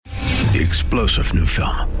the explosive new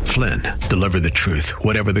film, Flynn, Deliver the Truth,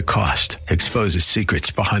 Whatever the Cost, exposes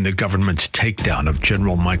secrets behind the government's takedown of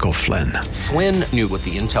General Michael Flynn. Flynn knew what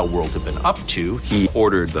the intel world had been up to. He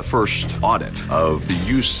ordered the first audit of the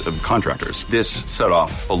use of contractors. This set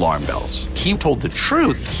off alarm bells. He told the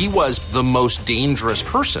truth. He was the most dangerous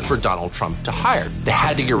person for Donald Trump to hire. They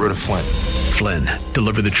had to get rid of Flynn. Flynn,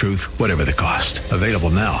 Deliver the Truth, Whatever the Cost. Available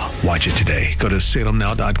now. Watch it today. Go to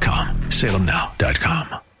salemnow.com.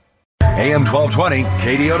 salemnow.com. AM 1220,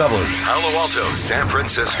 KDOW. Palo Alto, San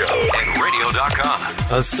Francisco, and radio.com.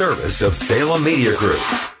 A service of Salem Media Group.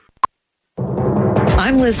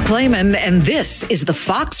 I'm Liz Clayman, and this is the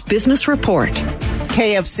Fox Business Report.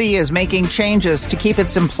 KFC is making changes to keep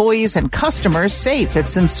its employees and customers safe.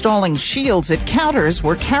 It's installing shields at counters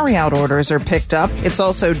where carryout orders are picked up. It's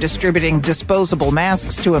also distributing disposable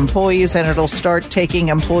masks to employees, and it'll start taking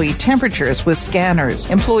employee temperatures with scanners.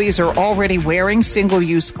 Employees are already wearing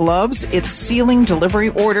single-use gloves. It's sealing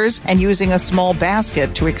delivery orders and using a small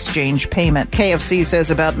basket to exchange payment. KFC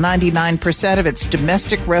says about 99% of its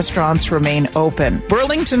domestic restaurants remain open.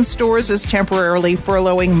 Burlington Stores is temporarily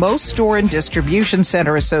furloughing most store and distribution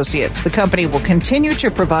center associates. The company will continue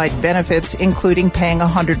to provide benefits, including paying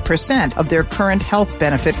 100% of their current health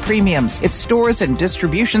benefit premiums. Its stores and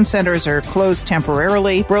distribution centers are closed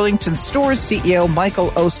temporarily. Burlington Stores CEO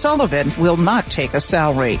Michael O'Sullivan will not take a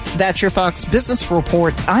salary. That's your Fox Business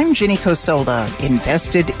Report. I'm Ginny Cosolda,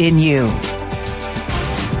 invested in you.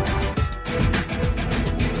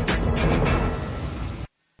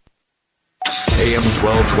 AM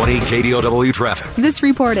 1220, KDOW traffic. This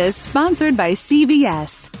report is sponsored by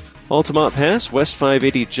CVS. Altamont Pass, West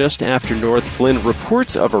 580 just after North Flynn.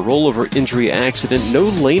 Reports of a rollover injury accident. No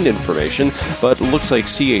lane information, but looks like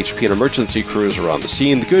CHP and emergency crews are on the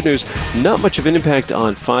scene. The good news, not much of an impact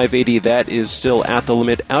on 580. That is still at the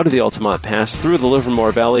limit out of the Altamont Pass through the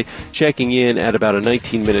Livermore Valley, checking in at about a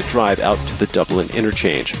 19-minute drive out to the Dublin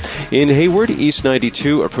interchange. In Hayward, East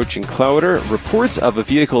 92 approaching Clowder. Reports of a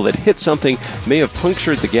vehicle that hit something may have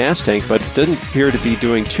punctured the gas tank, but doesn't appear to be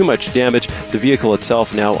doing too much damage. The vehicle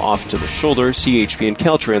itself now off to the shoulder. CHP and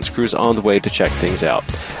Caltrans crews on the way to check things out.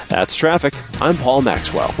 That's traffic. I'm Paul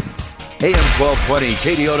Maxwell. AM 1220,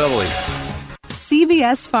 KDOW.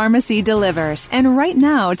 CVS Pharmacy delivers. And right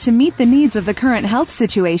now, to meet the needs of the current health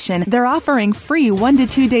situation, they're offering free 1 to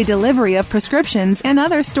 2 day delivery of prescriptions and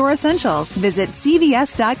other store essentials. Visit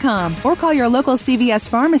CVS.com or call your local CVS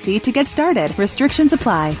pharmacy to get started. Restrictions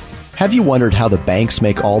apply. Have you wondered how the banks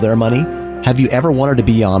make all their money? Have you ever wanted to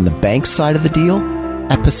be on the bank side of the deal?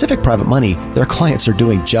 At Pacific Private Money, their clients are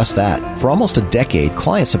doing just that. For almost a decade,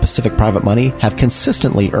 clients at Pacific Private Money have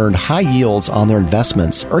consistently earned high yields on their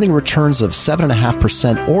investments, earning returns of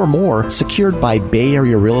 7.5% or more, secured by Bay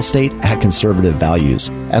Area real estate at conservative values.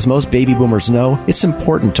 As most baby boomers know, it's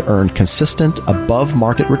important to earn consistent,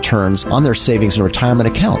 above-market returns on their savings and retirement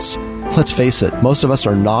accounts. Let's face it, most of us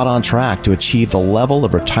are not on track to achieve the level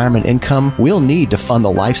of retirement income we'll need to fund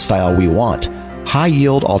the lifestyle we want.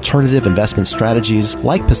 High-yield alternative investment strategies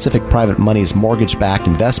like Pacific Private Money's mortgage-backed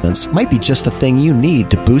investments might be just the thing you need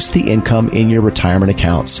to boost the income in your retirement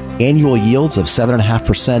accounts. Annual yields of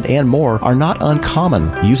 7.5% and more are not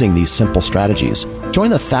uncommon using these simple strategies. Join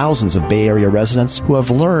the thousands of Bay Area residents who have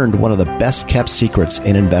learned one of the best-kept secrets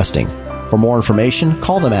in investing. For more information,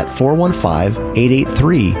 call them at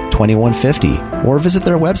 415-883-2150 or visit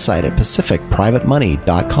their website at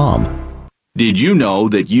pacificprivatemoney.com. Did you know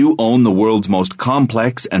that you own the world's most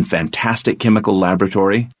complex and fantastic chemical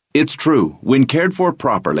laboratory? It's true. When cared for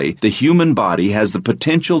properly, the human body has the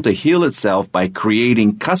potential to heal itself by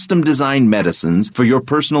creating custom-designed medicines for your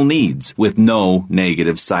personal needs with no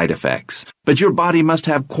negative side effects. But your body must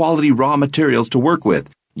have quality raw materials to work with.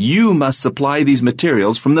 You must supply these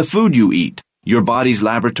materials from the food you eat. Your body's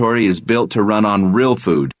laboratory is built to run on real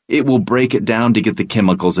food. It will break it down to get the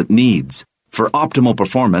chemicals it needs. For optimal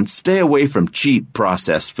performance, stay away from cheap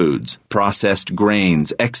processed foods. Processed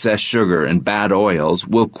grains, excess sugar, and bad oils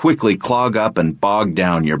will quickly clog up and bog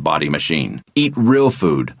down your body machine. Eat real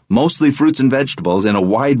food, mostly fruits and vegetables in a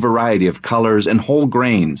wide variety of colors and whole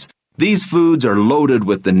grains. These foods are loaded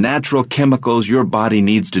with the natural chemicals your body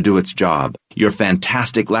needs to do its job. Your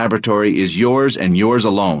fantastic laboratory is yours and yours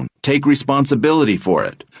alone. Take responsibility for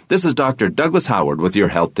it. This is Dr. Douglas Howard with your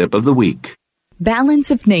Health Tip of the Week.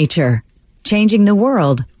 Balance of nature. Changing the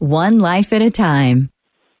world, one life at a time.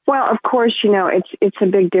 Well, of course, it's a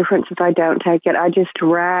big difference if I don't take it. I just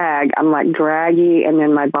drag. I'm like draggy, and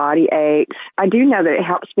then my body aches. I do know that it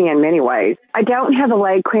helps me in many ways. I don't have the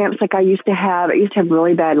leg cramps like I used to have. I used to have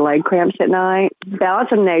really bad leg cramps at night. Balance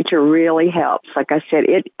of nature really helps. Like I said,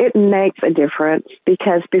 it makes a difference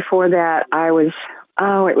because before that, I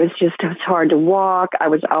it was hard to walk.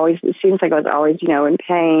 It seems like I was always, in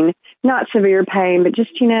pain. Not severe pain, but just,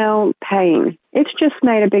 pain. It's just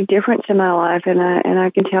made a big difference in my life, and I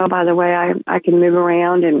can tell by the way I can move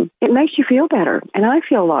around, and it makes you feel better, and I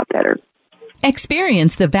feel a lot better.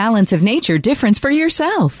 Experience the Balance of Nature difference for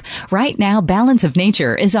yourself. Right now, Balance of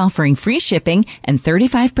Nature is offering free shipping and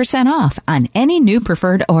 35% off on any new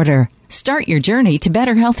preferred order. Start your journey to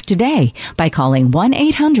better health today by calling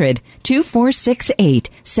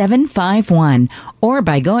 1-800-2468-751 or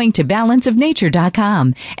by going to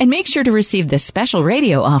balanceofnature.com, and make sure to receive this special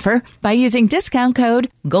radio offer by using discount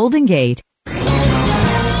code Golden Gate.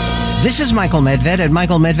 This is Michael Medved at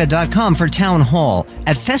michaelmedved.com for Town Hall.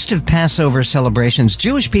 At festive Passover celebrations,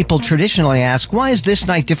 Jewish people traditionally ask, why is this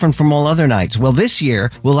night different from all other nights? Well, this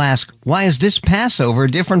year, we'll ask, why is this Passover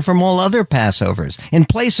different from all other Passovers? In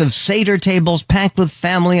place of Seder tables packed with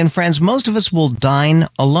family and friends, most of us will dine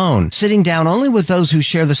alone, sitting down only with those who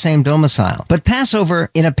share the same domicile. But Passover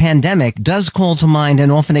in a pandemic does call to mind an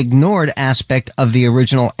often ignored aspect of the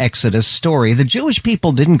original Exodus story. The Jewish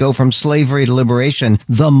people didn't go from slavery to liberation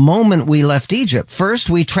the moment we left Egypt. First,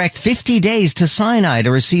 we trekked 50 days to Sinai to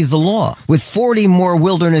receive the law, with 40 more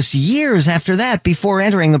wilderness years after that before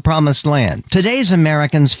entering the Promised Land. Today's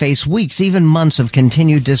Americans face weeks, even months of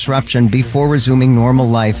continued disruption before resuming normal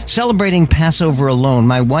life. Celebrating Passover alone,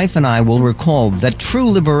 my wife and I will recall that true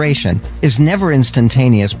liberation is never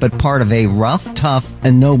instantaneous, but part of a rough, tough,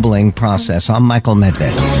 ennobling process. I'm Michael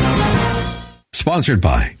Medved. Sponsored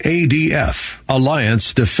by ADF,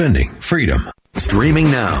 Alliance Defending Freedom. Streaming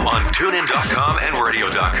now on TuneIn.com and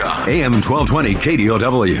Radio.com. AM 1220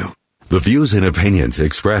 KDOW. The views and opinions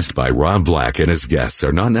expressed by Rob Black and his guests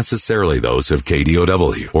are not necessarily those of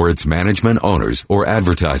KDOW or its management, owners, or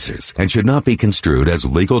advertisers, and should not be construed as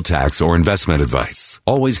legal, tax, or investment advice.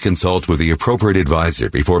 Always consult with the appropriate advisor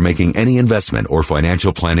before making any investment or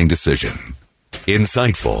financial planning decision.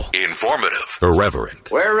 Insightful, informative,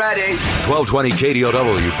 irreverent. We're ready. 1220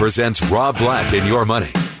 KDOW presents Rob Black and Your Money,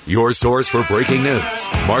 your source for breaking news,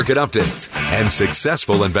 market updates, and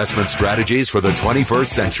successful investment strategies for the 21st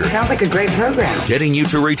century. Sounds like a great program. Getting you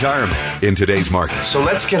to retirement in today's market. So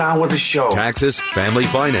let's get on with the show. Taxes, family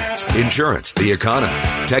finance, insurance, the economy,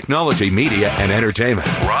 technology, media, and entertainment.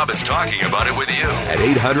 Rob is talking about it with you at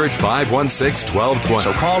 800-516-1220.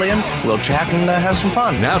 So call in, we'll chat and have some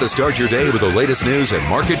fun. Now to start your day with the latest news and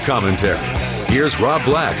market commentary. Here's Rob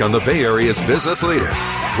Black on the Bay Area's business leader,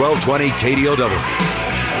 1220 KDOW.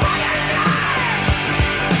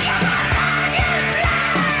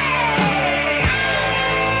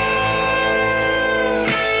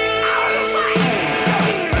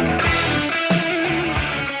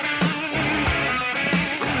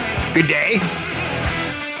 Good day.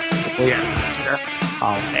 Yeah, Easter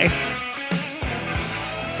holiday.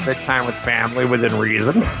 Good time with family within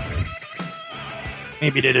reason.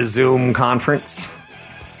 Maybe did a Zoom conference. A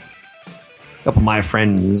couple of my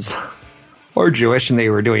friends are Jewish, and they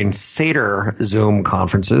were doing Seder Zoom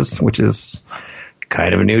conferences, which is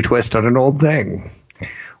kind of a new twist on an old thing.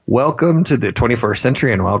 Welcome to the 21st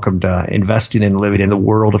century, and welcome to investing and living in the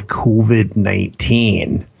world of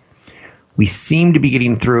COVID-19. We seem to be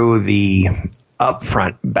getting through the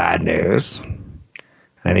upfront bad news.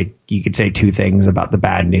 I think you could say two things about the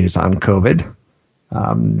bad news on COVID.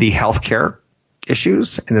 The healthcare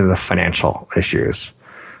issues and then the financial issues.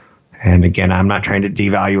 And again, I'm not trying to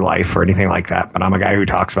devalue life or anything like that, but I'm a guy who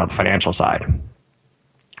talks about the financial side.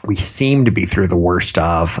 We seem to be through the worst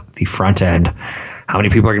of the front end. How many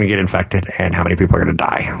people are going to get infected and how many people are going to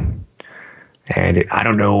die? And I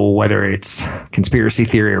don't know whether it's conspiracy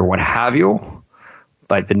theory or what have you,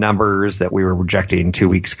 but the numbers that we were projecting 2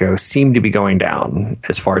 weeks ago seem to be going down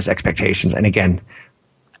as far as expectations. And again,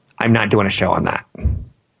 I'm not doing a show on that. I'm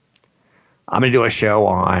going to do a show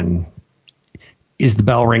on, is the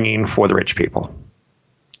bell ringing for the rich people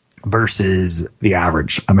versus the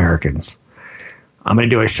average Americans? I'm going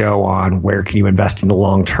to do a show on where can you invest in the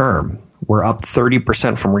long term. We're up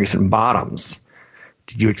 30% from recent bottoms.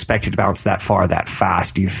 Did you expect it to bounce that far, that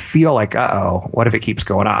fast? Do you feel like, what if it keeps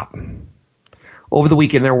going up? Over the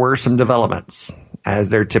weekend, there were some developments, as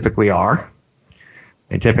there typically are.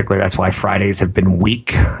 And typically, that's why Fridays have been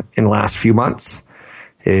weak in the last few months,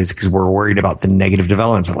 is because we're worried about the negative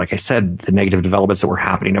developments. But like I said, the negative developments that were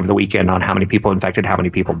happening over the weekend on how many people infected, how many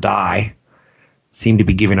people die, seem to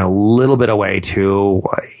be giving a little bit away to,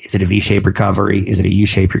 is it a V-shaped recovery? Is it a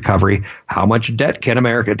U-shaped recovery? How much debt can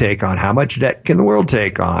America take on? How much debt can the world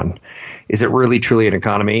take on? Is it really truly an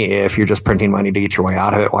economy? If you're just printing money to get your way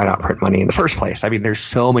out of it, why not print money in the first place? I mean, there's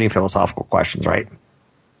so many philosophical questions, right?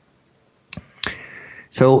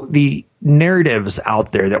 So the narratives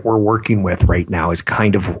out there that we're working with right now is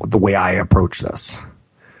kind of the way I approach this.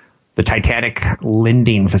 The Titanic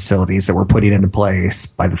lending facilities that were putting into place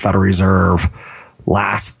by the Federal Reserve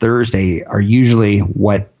last Thursday are usually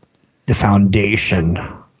what the foundation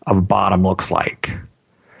of a bottom looks like.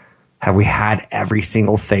 Have we had every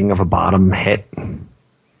single thing of a bottom hit?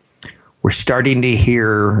 We're starting to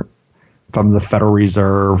hear from the Federal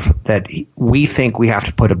Reserve that we think we have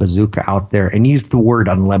to put a bazooka out there and use the word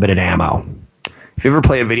unlimited ammo. If you ever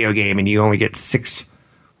play a video game and you only get 6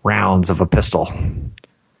 rounds of a pistol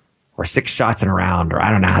or 6 shots in a round, or I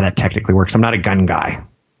don't know how that technically works. I'm not a gun guy.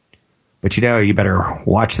 But you better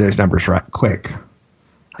watch those numbers right quick.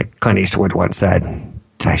 Like Clint Eastwood once said,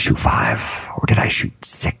 did I shoot 5 or did I shoot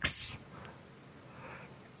 6?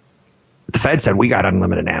 The Fed said we got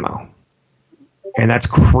unlimited ammo. And that's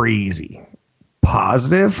crazy.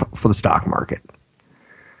 Positive for the stock market.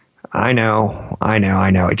 I know.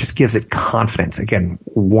 It just gives it confidence. Again,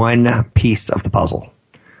 one piece of the puzzle.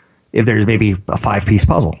 If there's maybe a 5-piece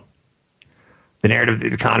puzzle. The narrative of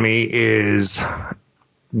the economy is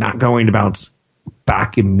not going to bounce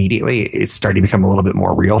back immediately. It's starting to become a little bit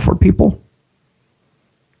more real for people.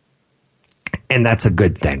 And that's a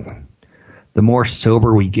good thing. The more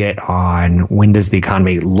sober we get on when does the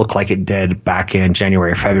economy look like it did back in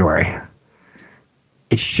January or February,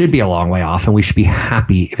 it should be a long way off, and we should be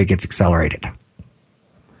happy if it gets accelerated.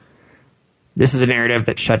 This is a narrative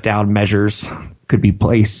that shutdown measures could be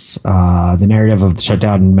placed. The narrative of the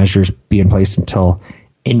shutdown measures be in place until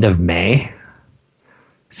end of May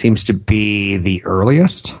seems to be the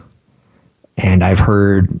earliest. And I've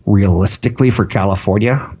heard realistically for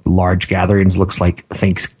California, large gatherings looks like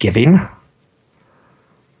Thanksgiving.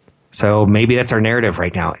 So maybe that's our narrative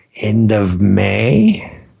right now. End of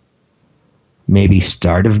May, maybe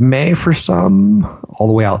start of May for some, all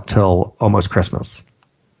the way out till almost Christmas.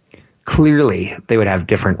 Clearly, they would have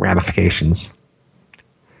different ramifications.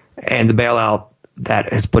 And the bailout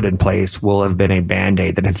that is put in place will have been a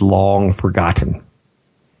Band-Aid that is long forgotten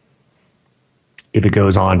if it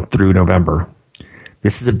goes on through November.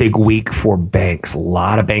 This is a big week for banks. A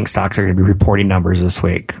lot of bank stocks are going to be reporting numbers this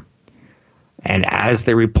week. And as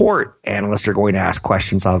they report, analysts are going to ask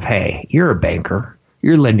questions of, hey, you're a banker.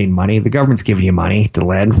 You're lending money. The government's giving you money to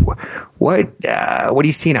lend. What are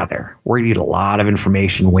you seeing out there? We're going to get a lot of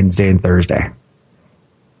information Wednesday and Thursday.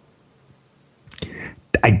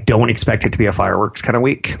 I don't expect it to be a fireworks kind of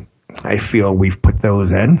week. I feel we've put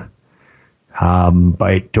those in.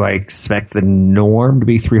 But do I expect the norm to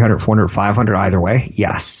be 300, 400, 500 either way?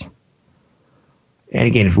 Yes. And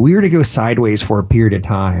again, if we were to go sideways for a period of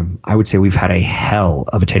time, I would say we've had a hell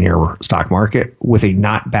of a 10-year stock market with a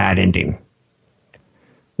not bad ending.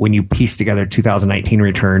 When you piece together 2019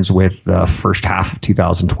 returns with the first half of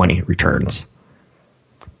 2020 returns,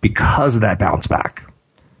 because of that bounce back.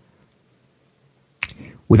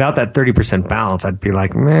 Without that 30% bounce, I'd be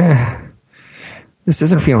like, meh, this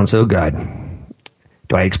isn't feeling so good.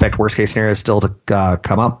 Do I expect worst case scenarios still to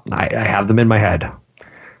come up? I have them in my head.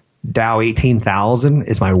 Dow 18,000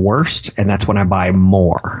 is my worst, and that's when I buy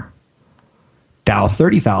more. Dow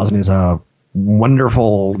 30,000 is a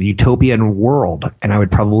wonderful utopian world, and I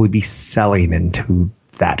would probably be selling into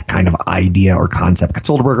that kind of idea or concept.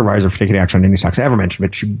 Consult a broker advisor for taking action on any stocks I ever mentioned,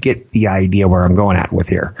 but you get the idea where I'm going at with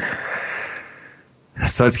here.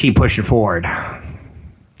 So let's keep pushing forward.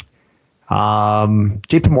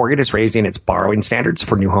 JP Morgan is raising its borrowing standards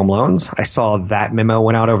for new home loans. I saw that memo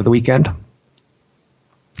went out over the weekend.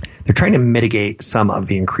 They're trying to mitigate some of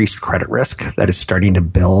the increased credit risk that is starting to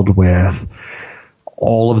build with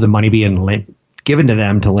all of the money being given to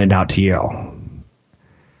them to lend out to you.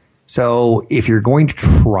 So if you're going to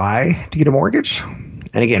try to get a mortgage,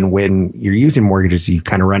 and again, when you're using mortgages, you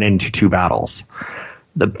kind of run into 2 battles.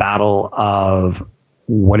 The battle of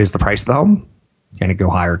what is the price of the home? Can it go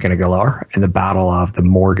higher? Can it go lower? And the battle of the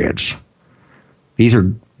mortgage.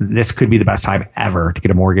 This could be the best time ever to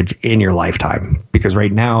get a mortgage in your lifetime, because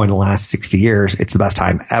right now in the last 60 years, it's the best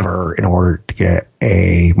time ever in order to get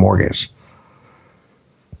a mortgage.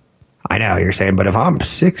 I know you're saying, but if I'm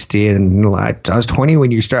 60 and I was 20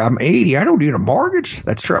 when you start, I'm 80, I don't need a mortgage.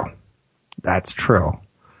 That's true. That's true.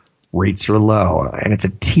 Rates are low and it's a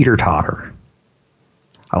teeter-totter.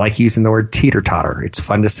 I like using the word teeter-totter. It's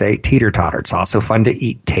fun to say teeter-totter. It's also fun to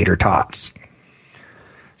eat tater tots.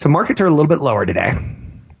 So markets are a little bit lower today.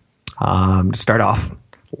 To start off,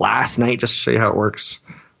 last night, just to show you how it works,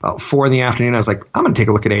 about 4 in the afternoon, I was like, I'm going to take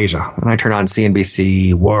a look at Asia. And I turned on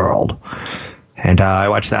CNBC World. And I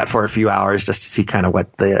watched that for a few hours just to see kind of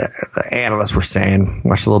what the analysts were saying.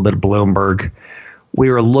 Watched a little bit of Bloomberg. We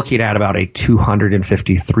were looking at about a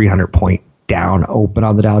 250, 300 point down open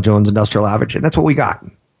on the Dow Jones Industrial Average, and that's what we got.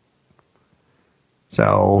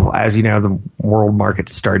 So, as you know, the world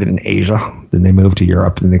markets started in Asia, then they move to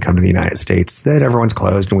Europe, then they come to the United States. Then everyone's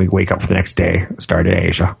closed, and we wake up for the next day, start in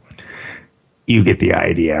Asia. You get the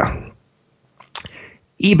idea.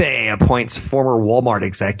 eBay appoints former Walmart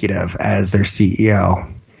executive as their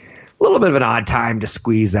CEO. A little bit of an odd time to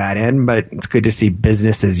squeeze that in, but it's good to see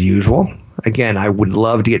business as usual. Again, I would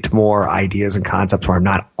love to get to more ideas and concepts where I'm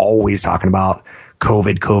not always talking about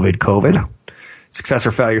COVID. Success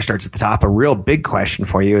or failure starts at the top. A real big question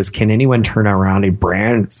for you is, can anyone turn around a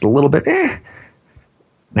brand that's a little bit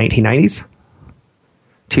 1990s,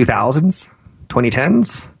 2000s,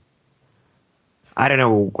 2010s? I don't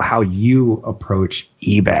know how you approach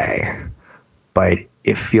eBay, but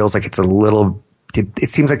it feels like it's a little... It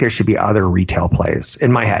seems like there should be other retail plays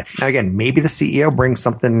in my head. Now, again, maybe the CEO brings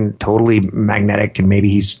something totally magnetic, and maybe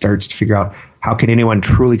he starts to figure out how can anyone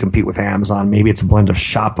truly compete with Amazon. Maybe it's a blend of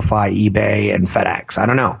Shopify, eBay, and FedEx. I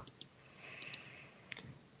don't know.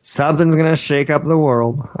 Something's going to shake up the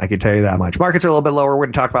world. I can tell you that much. Markets are a little bit lower. We're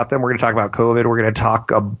going to talk about them. We're going to talk about COVID. We're going to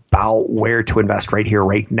talk about where to invest right here,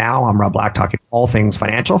 right now. I'm Rob Black, talking all things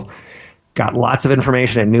financial. Got lots of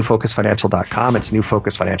information at newfocusfinancial.com. It's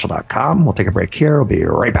newfocusfinancial.com. We'll take a break here. We'll be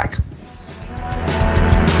right back.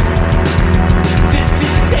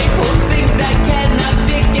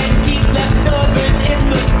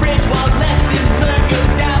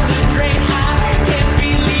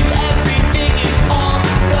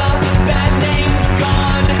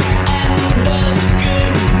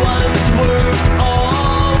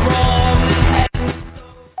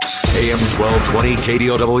 AM 1220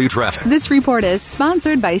 KDOW traffic. This report is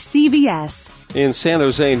sponsored by CVS. In San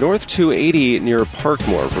Jose, North 280 near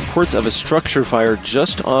Parkmore, reports of a structure fire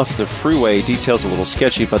just off the freeway. Details a little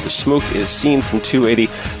sketchy, but the smoke is seen from 280.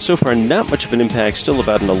 So far, not much of an impact. Still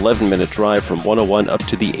about an 11-minute drive from 101 up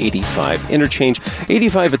to the 85 interchange.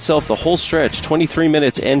 85 itself, the whole stretch, 23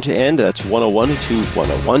 minutes end-to-end. That's 101 to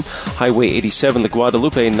 101. Highway 87, the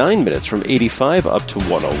Guadalupe, 9 minutes from 85 up to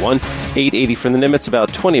 101. 880 from the Nimitz,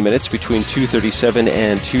 about 20 minutes between 237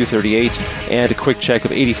 and 238. And a quick check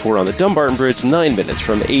of 84 on the Dumbarton Bridge, 9 minutes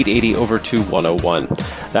from 880 over to 101.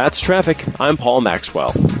 That's traffic. I'm Paul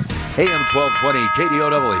Maxwell. AM 1220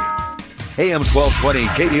 KDOW. AM 1220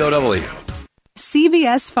 KDOW.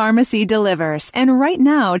 CVS Pharmacy delivers. And right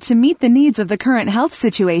now, to meet the needs of the current health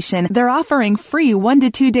situation, they're offering free 1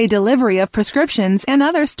 to 2 day delivery of prescriptions and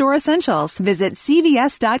other store essentials. Visit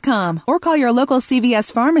CVS.com or call your local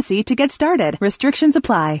CVS pharmacy to get started. Restrictions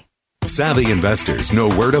apply. Savvy investors know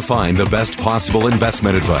where to find the best possible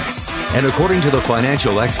investment advice. And according to the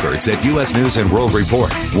financial experts at U.S. News and World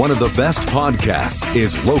Report, one of the best podcasts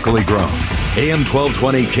is Locally Grown. AM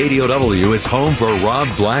 1220 KDOW is home for Rob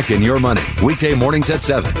Black and Your Money. Weekday mornings at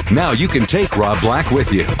 7. Now you can take Rob Black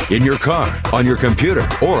with you in your car, on your computer,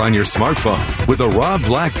 or on your smartphone with the Rob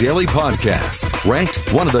Black Daily Podcast.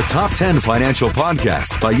 Ranked one of the top 10 financial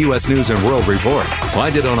podcasts by U.S. News and World Report.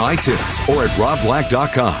 Find it on iTunes or at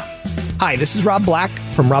robblack.com. Hi, this is Rob Black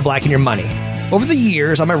from Rob Black and Your Money. Over the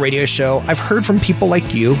years on my radio show, I've heard from people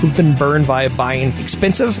like you who've been burned by buying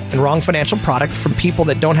expensive and wrong financial product from people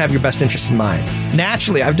that don't have your best interest in mind.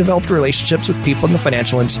 Naturally, I've developed relationships with people in the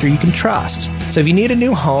financial industry you can trust. So if you need a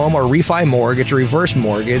new home or refi mortgage or reverse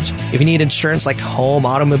mortgage, if you need insurance like home,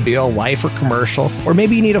 automobile, life, or commercial, or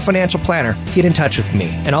maybe you need a financial planner, get in touch with me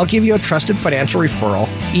and I'll give you a trusted financial referral.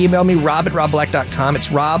 Email me rob@robblack.com.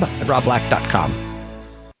 It's rob@robblack.com.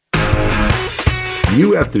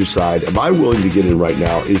 You have to decide, am I willing to get in right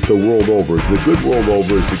now? Is the world over? Is the good world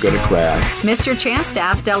over? Is it going to crash? Missed your chance to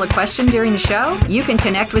ask Del a question during the show? You can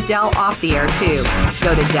connect with Del off the air, too.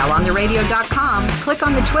 Go to DelOnTheRadio.com, click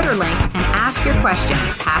on the Twitter link, and ask your question.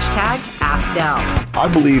 #AskDel. I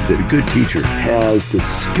believe that a good teacher has the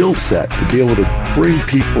skill set to be able to bring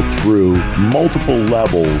people through multiple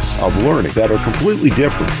levels of learning that are completely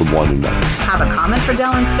different from one another. Have a comment for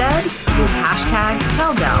Del instead? Use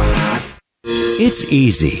 #TellDel. It's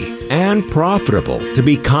easy and profitable to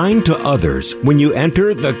be kind to others when you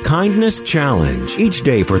enter the Kindness Challenge. Each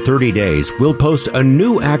day for 30 days, we'll post a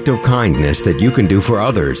new act of kindness that you can do for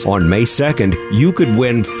others. On May 2nd, you could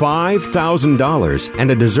win $5,000, and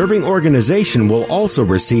a deserving organization will also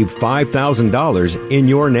receive $5,000 in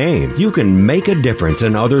your name. You can make a difference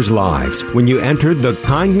in others' lives when you enter the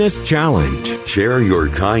Kindness Challenge. Share your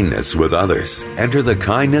kindness with others. Enter the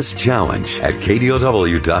Kindness Challenge at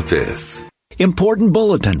KDOW.biz. Important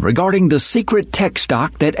bulletin regarding the secret tech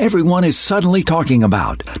stock that everyone is suddenly talking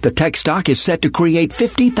about. The tech stock is set to create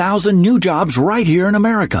 50,000 new jobs right here in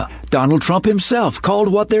America. Donald Trump himself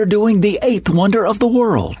called what they're doing the eighth wonder of the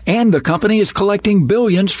world. And the company is collecting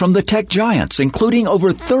billions from the tech giants, including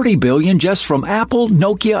over $30 billion just from Apple,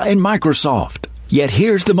 Nokia, and Microsoft. Yet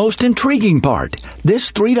here's the most intriguing part.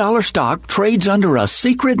 This $3 stock trades under a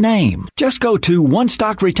secret name. Just go to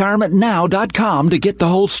OneStockRetirementNow.com to get the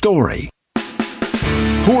whole story.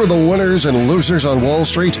 Who are the winners and losers on Wall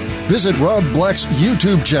Street? Visit Rob Black's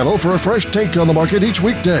YouTube channel for a fresh take on the market each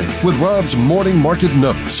weekday with Rob's Morning Market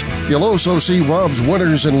Notes. You'll also see Rob's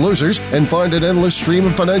winners and losers and find an endless stream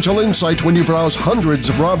of financial insight when you browse hundreds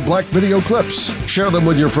of Rob Black video clips. Share them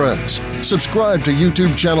with your friends. Subscribe to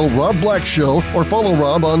YouTube channel Rob Black Show or follow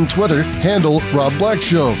Rob on Twitter, handle Rob Black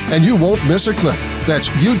Show, and you won't miss a clip. That's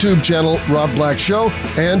YouTube channel Rob Black Show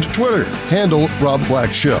and Twitter, handle Rob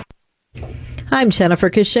Black Show. I'm Jennifer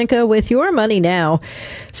Kushinka with Your Money Now.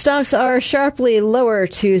 Stocks are sharply lower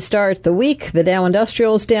to start the week. The Dow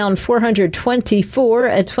Industrials down 424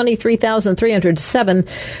 at 23,307.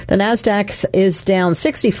 The Nasdaq is down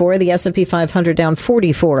 64. The S&P 500 down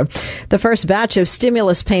 44. The first batch of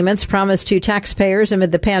stimulus payments promised to taxpayers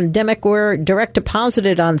amid the pandemic were direct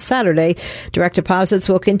deposited on Saturday. Direct deposits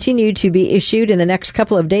will continue to be issued in the next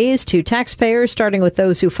couple of days to taxpayers, starting with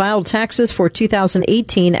those who filed taxes for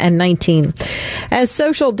 2018 and 19. As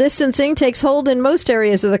social distancing takes hold in most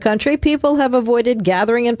areas of the country, people have avoided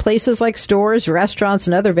gathering in places like stores, restaurants,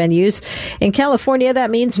 and other venues. In California,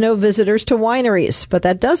 that means no visitors to wineries, but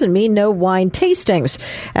that doesn't mean no wine tastings.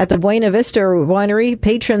 At the Buena Vista Winery,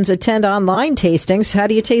 patrons attend online tastings. How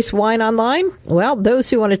do you taste wine online? Well,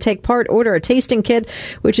 those who want to take part order a tasting kit,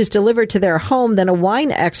 which is delivered to their home. Then a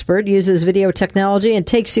wine expert uses video technology and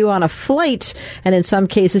takes you on a flight, and in some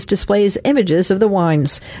cases displays images of the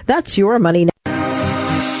wines. That's Your Money Now.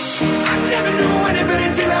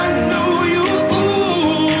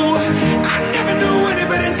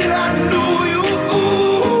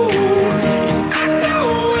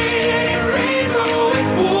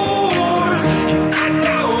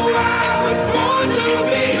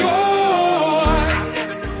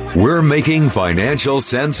 We're making financial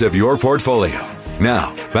sense of your portfolio.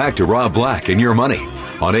 Now, back to Rob Black and Your Money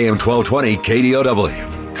on AM 1220 KDOW.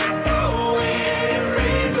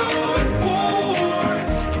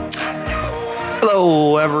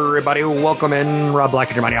 Hello, everybody. Welcome in. Rob Black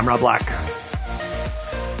and Your Money. I'm Rob Black.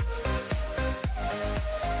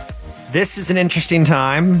 This is an interesting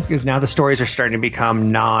time because now the stories are starting to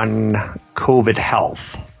become non-COVID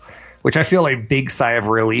health, which I feel a big sigh of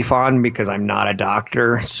relief on because I'm not a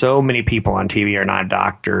doctor. So many people on TV are not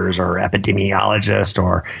doctors or epidemiologists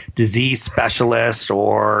or disease specialists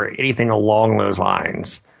or anything along those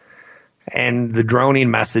lines. And the droning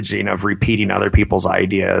messaging of repeating other people's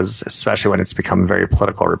ideas, especially when it's become very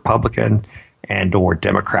political Republican and or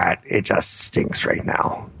Democrat, it just stinks right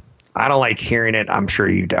now. I don't like hearing it. I'm sure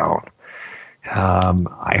you don't.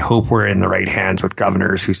 I hope we're in the right hands with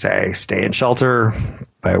governors who say stay in shelter,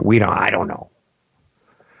 but we don't. I don't know.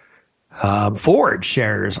 Ford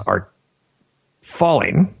shares are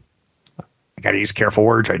falling. I got to use careful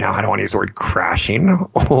words right now. I don't want to use the word crashing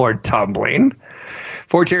or tumbling.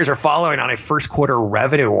 Ford shares are following on a first quarter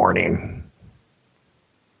revenue warning.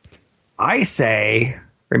 I say,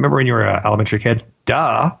 remember when you were an elementary kid?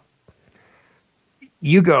 Duh.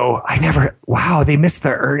 You go, wow, they missed the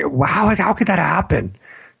earnings. Wow, how could that happen?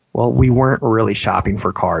 Well, we weren't really shopping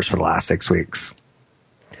for cars for the last 6 weeks.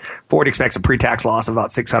 Ford expects a pre-tax loss of about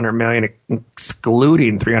 $600 million,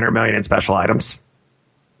 excluding $300 million in special items.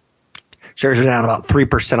 Shares are down about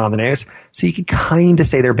 3% on the news. So you can kind of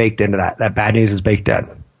say they're baked into that. That bad news is baked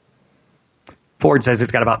in. Ford says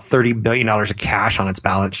it's got about $30 billion of cash on its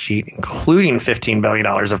balance sheet, including $15 billion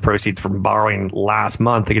of proceeds from borrowing last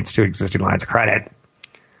month against two existing lines of credit.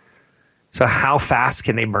 So how fast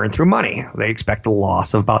can they burn through money? They expect a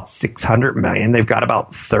loss of about $600 million. They've got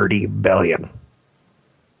about $30 billion.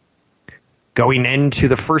 Going into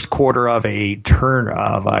the first quarter of a turn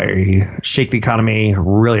of a shake the economy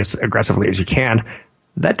really as aggressively as you can,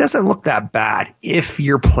 that doesn't look that bad if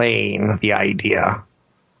you're playing the idea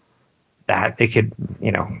that they could,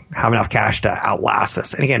 have enough cash to outlast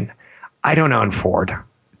us. And again, I don't own Ford.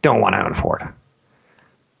 Don't want to own Ford.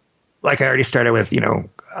 Like I already started with,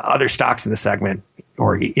 other stocks in the segment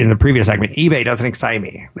or in the previous segment, eBay doesn't excite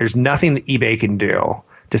me. There's nothing that eBay can do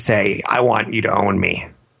to say, I want you to own me.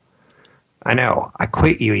 I know. I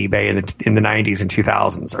quit you, eBay, in the 90s and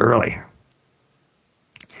 2000s early.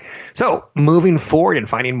 So moving forward and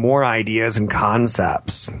finding more ideas and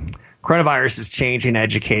concepts. coronavirus is changing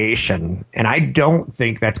education, and I don't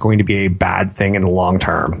think that's going to be a bad thing in the long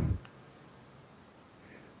term.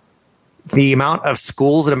 The amount of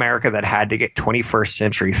schools in America that had to get 21st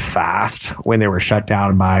century fast when they were shut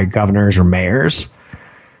down by governors or mayors,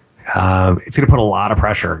 it's going to put a lot of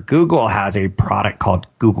pressure. Google has a product called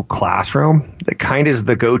Google Classroom that kind of is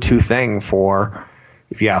the go-to thing for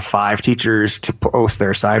if you have 5 teachers to post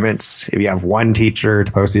their assignments, if you have 1 teacher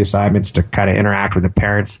to post the assignments to kind of interact with the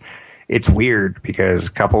parents. It's weird because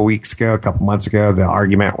a couple months ago, the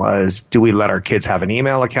argument was, do we let our kids have an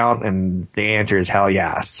email account? And the answer is hell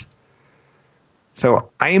yes.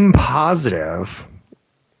 So I'm positive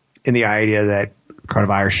in the idea that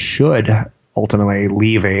coronavirus should ultimately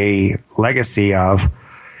leave a legacy of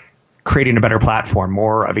creating a better platform,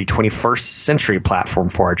 more of a 21st century platform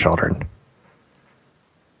for our children.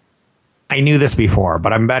 I knew this before,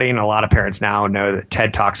 but I'm betting a lot of parents now know that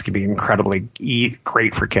TED Talks can be incredibly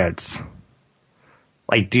great for kids.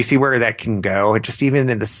 Like, do you see where that can go? Just even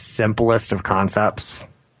in the simplest of concepts.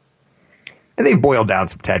 And they've boiled down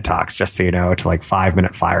some TED Talks, just so you know, to like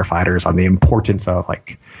 5-minute firefighters on the importance of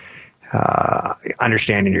like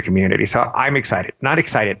understanding your community. So I'm excited. Not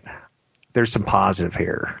excited. There's some positive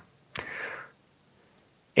here.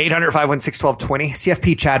 800-516-1220.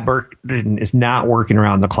 CFP Chad Burton is not working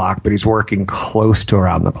around the clock, but he's working close to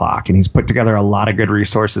around the clock. And he's put together a lot of good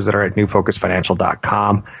resources that are at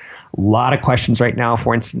newfocusfinancial.com. A lot of questions right now.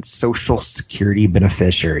 For instance, Social Security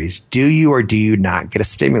beneficiaries. Do you or do you not get a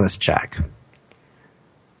stimulus check?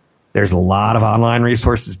 There's a lot of online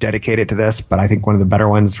resources dedicated to this, but I think one of the better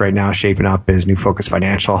ones right now shaping up is New Focus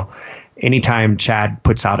Financial. Anytime Chad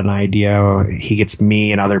puts out an idea, he gets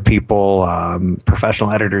me and other people,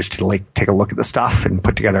 professional editors, to like take a look at the stuff and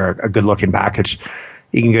put together a good looking package.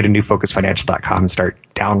 You can go to newfocusfinancial.com and start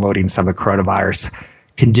downloading some of the coronavirus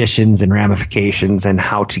conditions and ramifications and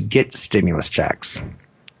how to get stimulus checks.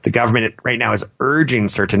 The government right now is urging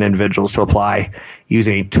certain individuals to apply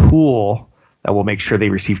using a tool that will make sure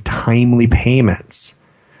they receive timely payments.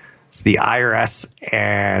 So the IRS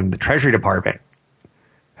and the Treasury Department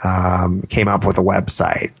came up with a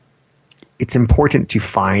website. It's important to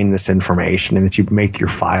find this information and that you make your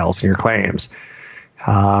files and your claims.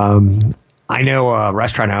 I know a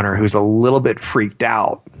restaurant owner who's a little bit freaked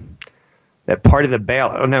out that part of the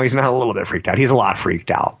bailout, oh no, he's not a little bit freaked out. He's a lot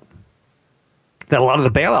freaked out. That a lot of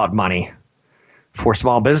the bailout money for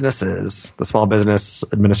small businesses, the Small Business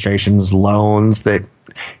Administration's loans, that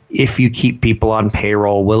if you keep people on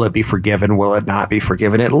payroll, will it be forgiven? Will it not be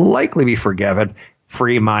forgiven? It'll likely be forgiven.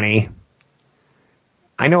 Free money.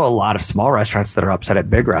 I know a lot of small restaurants that are upset at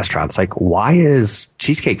big restaurants. Like, why is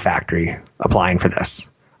Cheesecake Factory applying for this?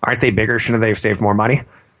 Aren't they bigger? Shouldn't they have saved more money?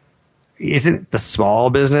 Isn't the small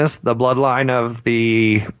business the bloodline of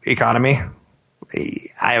the economy?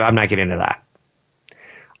 I'm not getting into that.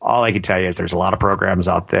 All I can tell you is there's a lot of programs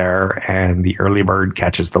out there, and the early bird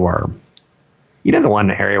catches the worm. You know the one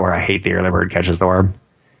area where I hate the early bird catches the worm?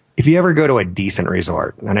 If you ever go to a decent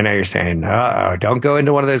resort, and I know you're saying, don't go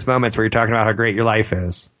into one of those moments where you're talking about how great your life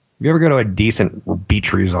is. If you ever go to a decent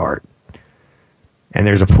beach resort, and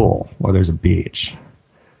there's a pool, or there's a beach,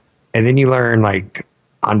 and then you learn, like,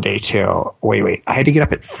 on day 2, wait, I had to get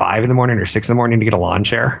up at 5 in the morning or 6 in the morning to get a lawn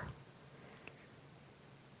chair?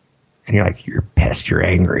 And you're like, you're pissed, you're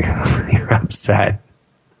angry, you're upset.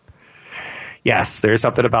 Yes, there's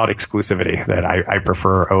something about exclusivity that I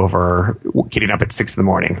prefer over getting up at 6 in the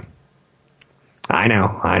morning. I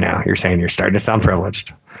know. You're saying you're starting to sound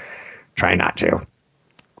privileged. Try not to.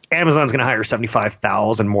 Amazon's going to hire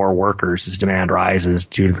 75,000 more workers as demand rises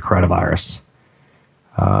due to the coronavirus.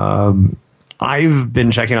 I've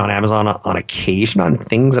been checking on Amazon on occasion on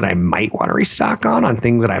things that I might want to restock on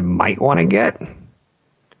things that I might want to get.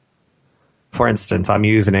 For instance, I'm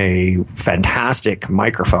using a fantastic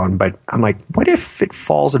microphone, but I'm like, what if it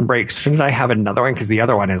falls and breaks? Shouldn't I have another one? Because the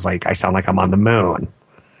other one is like, I sound like I'm on the moon.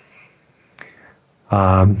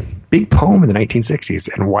 Big poem in the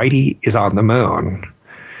 1960s, and Whitey is on the moon.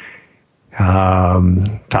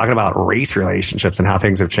 Talking about race relationships and how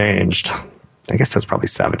things have changed. I guess that's probably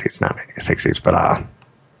 70s, not 60s, but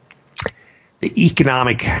the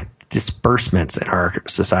economic disbursements in our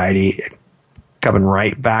society coming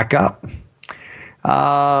right back up.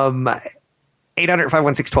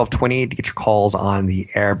 800-516-1220 to get your calls on the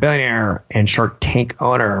air. Billionaire and Shark Tank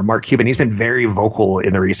owner Mark Cuban, he's been very vocal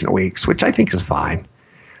in the recent weeks, which I think is fine.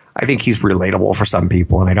 I think he's relatable for some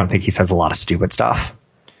people, and I don't think he says a lot of stupid stuff.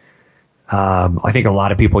 I think a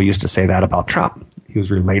lot of people used to say that about Trump. He was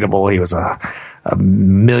relatable. He was a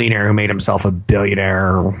millionaire who made himself a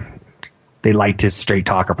billionaire. They liked his straight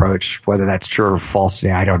talk approach. Whether that's true or false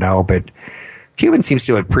today, I don't know, but Cuban seems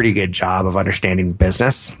to do a pretty good job of understanding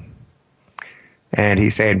business. And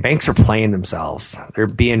he's saying banks are playing themselves. They're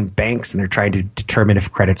being banks, and they're trying to determine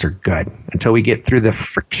if credits are good. Until we get through the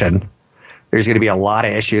friction, there's going to be a lot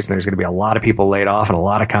of issues, and there's going to be a lot of people laid off and a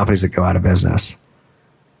lot of companies that go out of business.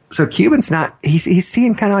 So Cuban's he's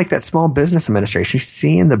seeing kind of like that Small Business Administration. He's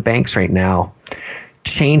seeing the banks right now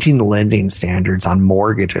changing the lending standards on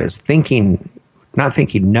mortgages, knowing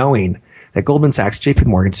that Goldman Sachs, JP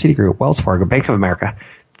Morgan, Citigroup, Wells Fargo, Bank of America,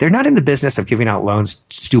 they're not in the business of giving out loans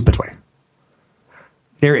stupidly.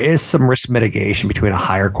 There is some risk mitigation between a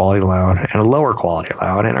higher quality loan and a lower quality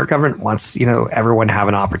loan, and our government wants, everyone to have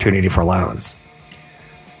an opportunity for loans.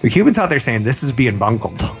 The Cubans out there saying this is being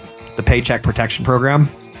bungled. The Paycheck Protection Program.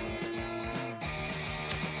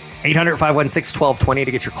 800-516-1220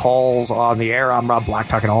 to get your calls on the air. I'm Rob Black,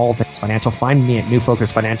 talking all things financial. Find me at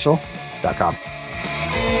newfocusfinancial.com.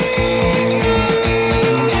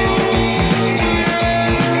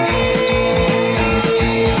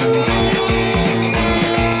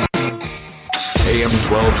 AM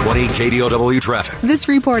 1220 KDOW traffic. This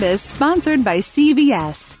report is sponsored by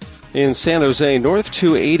CVS. In San Jose, North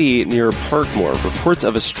 280 near Parkmore, reports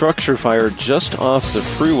of a structure fire just off the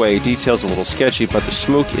freeway. Details a little sketchy, but the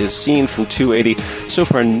smoke is seen from 280. So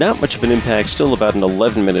far, not much of an impact. Still about an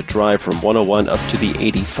 11-minute drive from 101 up to the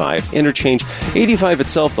 85 interchange. 85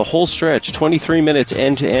 itself, the whole stretch, 23 minutes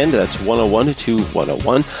end to end. That's 101 to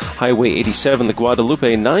 101. Highway 87, the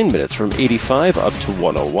Guadalupe, 9 minutes from 85 up to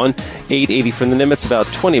 101. 880 from the Nimitz, about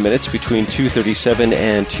 20 minutes between 237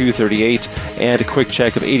 and 238. And a quick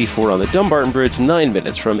check of 84 on the Dumbarton Bridge, 9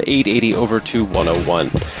 minutes from 880 over to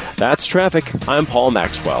 101. That's traffic. I'm Paul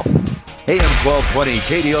Maxwell. AM 1220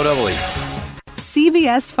 KDOW.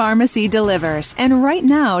 CVS Pharmacy delivers. And right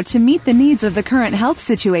now, to meet the needs of the current health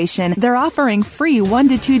situation, they're offering free 1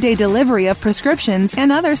 to 2 day delivery of prescriptions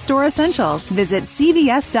and other store essentials. Visit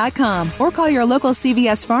CVS.com or call your local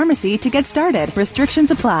CVS pharmacy to get started.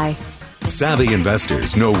 Restrictions apply. Savvy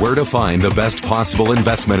investors know where to find the best possible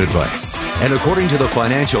investment advice. And according to the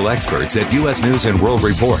financial experts at U.S. News and World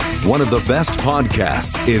Report, one of the best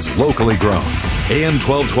podcasts is Locally Grown. AM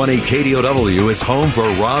 1220 KDOW is home for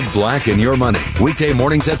Rob Black and Your Money. Weekday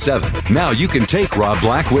mornings at 7. Now you can take Rob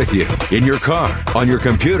Black with you in your car, on your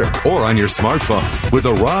computer, or on your smartphone with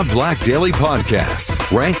the Rob Black Daily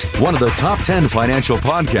Podcast. Ranked one of the top 10 financial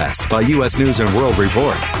podcasts by U.S. News and World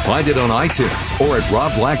Report. Find it on iTunes or at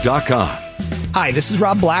robblack.com. Hi, this is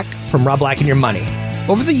Rob Black from Rob Black and Your Money.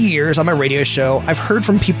 Over the years on my radio show, I've heard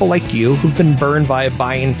from people like you who've been burned by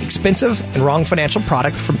buying expensive and wrong financial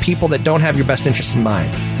product from people that don't have your best interest in mind.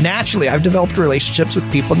 Naturally, I've developed relationships with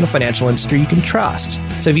people in the financial industry you can trust.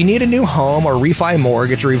 So if you need a new home or refi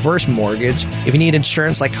mortgage or reverse mortgage, if you need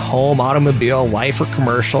insurance like home, automobile, life, or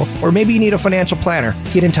commercial, or maybe you need a financial planner,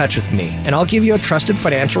 get in touch with me, and I'll give you a trusted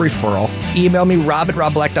financial referral. Email me,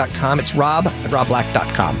 rob@robblack.com. It's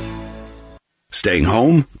rob@robblack.com. Staying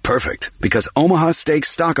home? Perfect. Because Omaha Steaks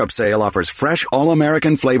Stock-Up Sale offers fresh,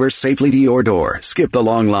 all-American flavors safely to your door. Skip the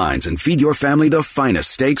long lines and feed your family the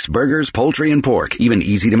finest steaks, burgers, poultry, and pork. Even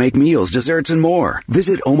easy-to-make meals, desserts, and more.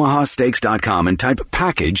 Visit omahasteaks.com and type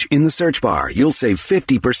package in the search bar. You'll save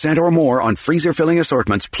 50% or more on freezer-filling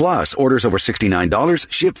assortments, plus orders over $69,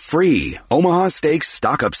 ship free. Omaha Steaks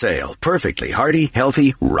Stock-Up Sale. Perfectly hearty,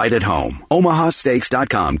 healthy, right at home.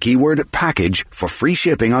 omahasteaks.com, keyword package for free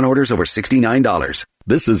shipping on orders over $69.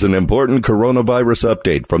 This is an important coronavirus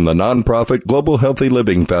update from the nonprofit Global Healthy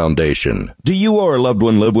Living Foundation. Do you or a loved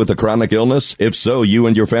one live with a chronic illness? If so, you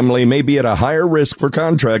and your family may be at a higher risk for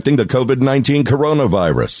contracting the COVID-19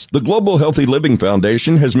 coronavirus. The Global Healthy Living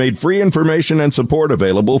Foundation has made free information and support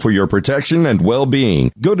available for your protection and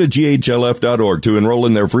well-being. Go to ghlf.org to enroll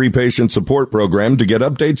in their free patient support program to get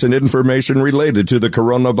updates and information related to the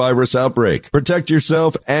coronavirus outbreak. Protect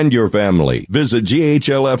yourself and your family. Visit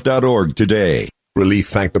ghlf.org today. Relief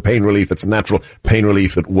Factor, pain relief that's natural, pain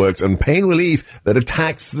relief that works, and pain relief that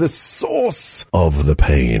attacks the source of the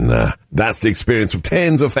pain. That's the experience of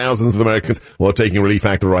tens of thousands of Americans who are taking Relief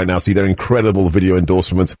Factor right now. See their incredible video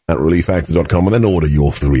endorsements at relieffactor.com and then order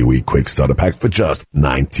your 3-week quick starter pack for just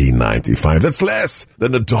 $19.95. That's less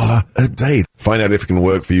than $1 a day. Find out if it can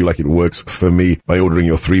work for you like it works for me by ordering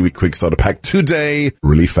your 3-week quick starter pack today.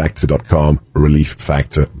 relieffactor.com,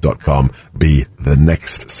 relieffactor.com. Be the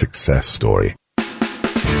next success story.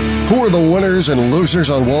 Who are the winners and losers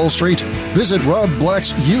on Wall Street? Visit Rob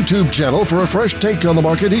Black's YouTube channel for a fresh take on the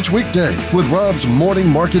market each weekday with Rob's Morning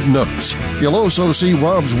Market Notes. You'll also see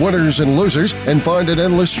Rob's winners and losers and find an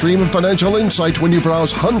endless stream of financial insight when you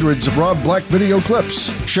browse hundreds of Rob Black video clips.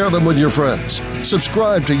 Share them with your friends.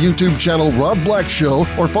 Subscribe to YouTube channel Rob Black Show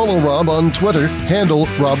or follow Rob on Twitter, handle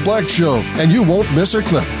Rob Black Show, and you won't miss a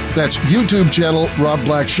clip. That's YouTube channel Rob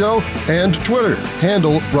Black Show and Twitter,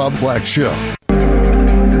 handle Rob Black Show.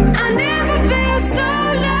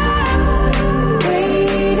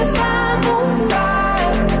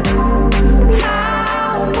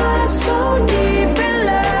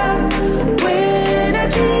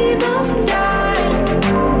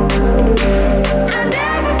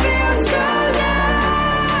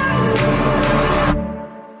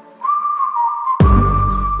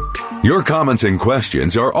 Your comments and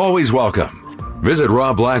questions are always welcome. Visit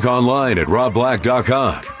Rob Black online at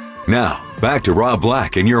robblack.com. Now, back to Rob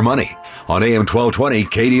Black and Your Money on AM 1220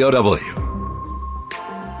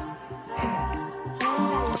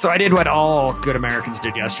 KDOW. So I did what all good Americans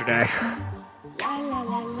did yesterday.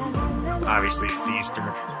 Obviously, it's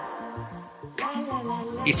Easter.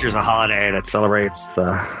 Easter's a holiday that celebrates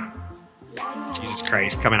the Jesus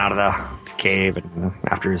Christ coming out of the cave and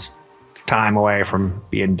after his time away from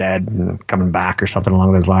being dead and coming back or something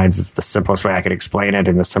along those lines. It's the simplest way I could explain it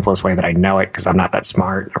and the simplest way that I know it because I'm not that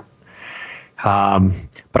smart. But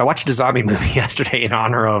I watched a zombie movie yesterday in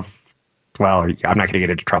honor of, well, I'm not going to get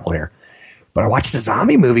into trouble here, but I watched a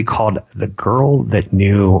zombie movie called The Girl That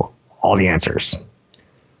Knew All the Answers.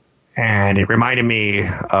 And it reminded me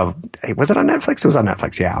of, was it on Netflix? It was on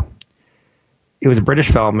Netflix, yeah. It was a British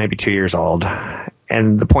film, maybe 2 years old.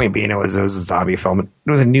 And the point being, it was a zombie film. It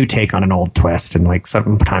was a new take on an old twist. And like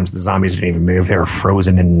sometimes the zombies didn't even move. They were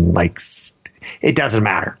frozen and like, it doesn't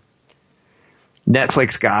matter.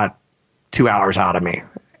 Netflix got 2 hours out of me.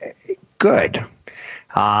 Good.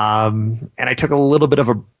 And I took a little bit of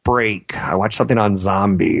a break. I watched something on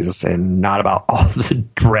zombies and not about all the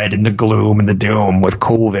dread and the gloom and the doom with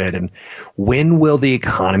COVID and when will the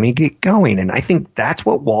economy get going? And I think that's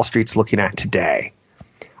what Wall Street's looking at today.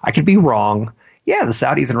 I could be wrong. Yeah, the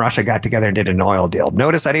Saudis and Russia got together and did an oil deal.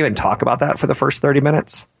 Notice I didn't even talk about that for the first 30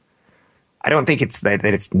 minutes. I don't think it's that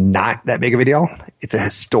it's not that big of a deal. It's a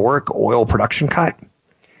historic oil production cut.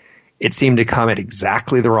 It seemed to come at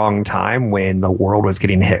exactly the wrong time when the world was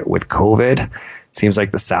getting hit with COVID. Seems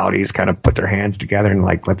like the Saudis kind of put their hands together and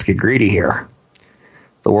like, let's get greedy here.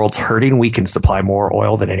 The world's hurting. We can supply more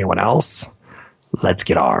oil than anyone else. Let's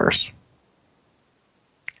get ours.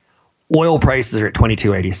 Oil prices are at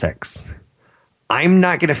 $22.86. I'm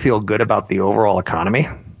not going to feel good about the overall economy.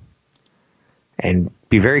 And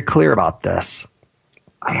be very clear about this.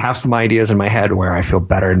 I have some ideas in my head where I feel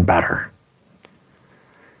better and better.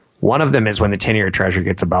 One of them is when the 10-year treasury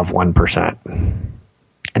gets above 1%. And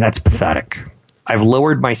that's pathetic. I've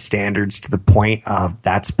lowered my standards to the point of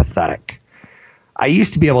that's pathetic. I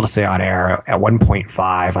used to be able to say on air at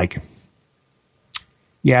 1.5, like,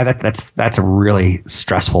 yeah, that's a really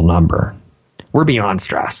stressful number. We're beyond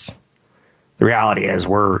stress. The reality is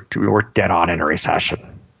we're dead on in a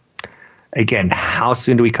recession. Again, how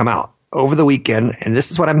soon do we come out? Over the weekend, and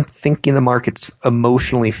this is what I'm thinking the market's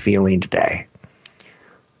emotionally feeling today.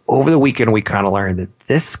 Over the weekend, we kind of learned that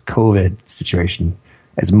this COVID situation,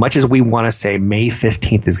 as much as we want to say May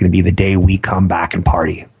 15th is going to be the day we come back and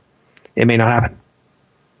party, it may not happen.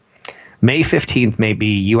 May 15th may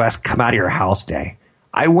be U.S. come out of your house day.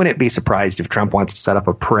 I wouldn't be surprised if Trump wants to set up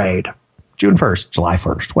a parade, June 1st, July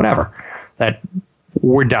 1st, whatever, that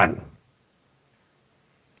we're done.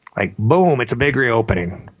 Like, boom, it's a big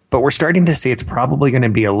reopening. But we're starting to see it's probably going to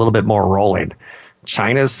be a little bit more rolling.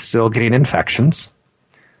 China's still getting infections.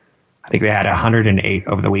 I think they had 108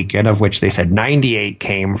 over the weekend, of which they said 98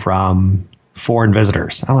 came from foreign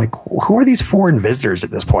visitors. I'm like, who are these foreign visitors at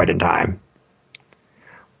this point in time?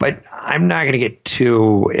 But I'm not going to get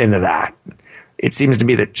too into that. It seems to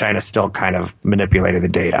me that China's still kind of manipulating the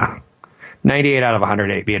data. 98 out of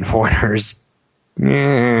 108 being foreigners.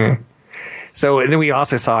 So and then we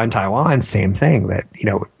also saw in Taiwan, same thing, that, you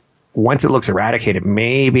know, once it looks eradicated,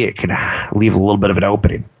 maybe it can leave a little bit of an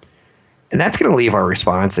opening. And that's going to leave our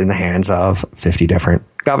response in the hands of 50 different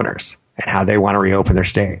governors and how they want to reopen their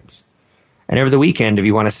states. And over the weekend, if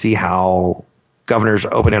you want to see how governors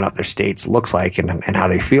opening up their states looks like and how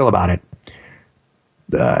they feel about it,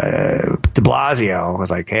 de Blasio was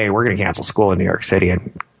like, hey, we're going to cancel school in New York City.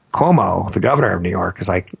 And Cuomo, the governor of New York, is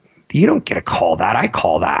like, you don't get to call that. I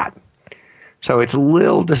call that. So it's a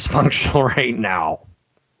little dysfunctional right now,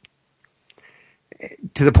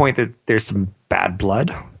 to the point that there's some bad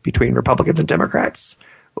blood between Republicans and Democrats.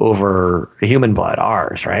 over human blood,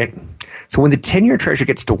 ours, right? So when the 10-year treasury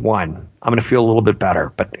gets to 1, I'm going to feel a little bit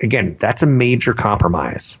better. But again, that's a major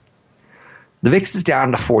compromise. The VIX is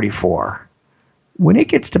down to 44. When it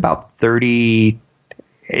gets to about 30,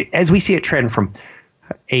 as we see it trend from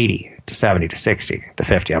 80 to 70 to 60 to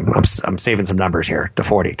 50, I'm saving some numbers here, to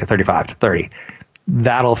 40 to 35 to 30.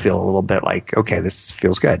 That'll feel a little bit like, okay, this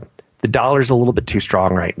feels good. The dollar's a little bit too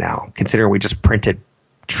strong right now, considering we just printed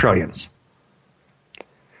trillions.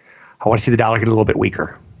 I want to see the dollar get a little bit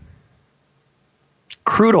weaker.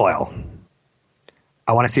 Crude oil,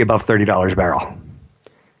 I want to see above $30 a barrel.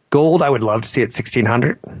 Gold, I would love to see at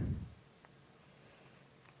 $1,600.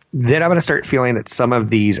 Then I'm going to start feeling that some of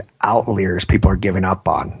these outliers people are giving up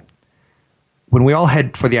on. When we all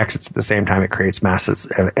head for the exits at the same time, it creates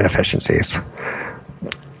massive inefficiencies.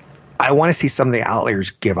 I want to see some of the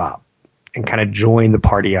outliers give up and kind of join the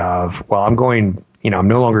party of, well, I'm going, I'm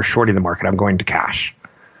no longer shorting the market. I'm going to cash.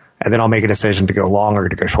 And then I'll make a decision to go long or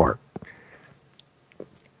to go short.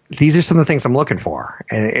 These are some of the things I'm looking for.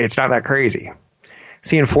 And it's not that crazy.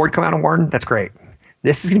 Seeing Ford come out and warn, that's great.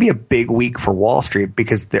 This is going to be a big week for Wall Street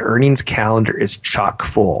because the earnings calendar is chock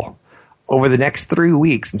full. Over the next 3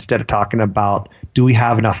 weeks, instead of talking about, do we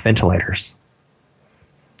have enough ventilators?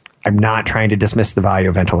 I'm not trying to dismiss the value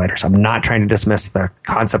of ventilators. I'm not trying to dismiss the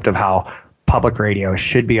concept of how public radio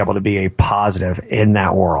should be able to be a positive in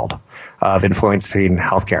that world of influencing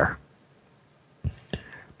healthcare.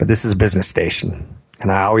 But this is a business station,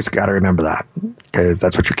 and I always got to remember that because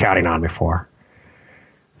that's what you're counting on me for.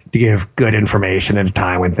 To give good information at a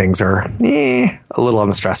time when things are a little on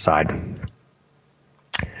the stress side.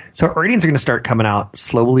 So earnings are going to start coming out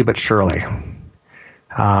slowly but surely.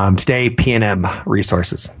 Today, P&M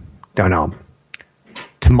Resources. Don't know.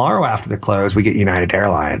 Tomorrow after the close, we get United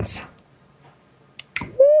Airlines.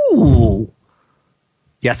 Ooh.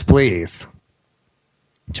 Yes, please.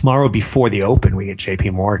 Tomorrow before the open, we get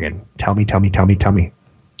JP Morgan. Tell me.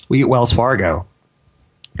 We get Wells Fargo,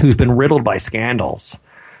 who's been riddled by scandals,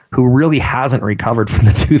 who really hasn't recovered from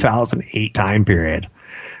the 2008 time period.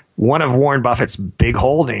 One of Warren Buffett's big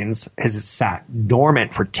holdings has sat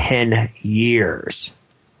dormant for 10 years.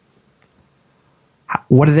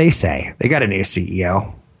 What do they say? They got a new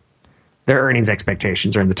CEO. Their earnings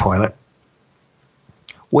expectations are in the toilet.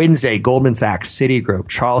 Wednesday, Goldman Sachs, Citigroup,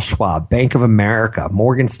 Charles Schwab, Bank of America,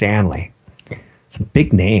 Morgan Stanley. Some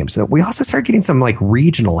big names. So we also start getting some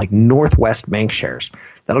regional, Northwest bank shares.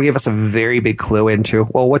 That'll give us a very big clue into,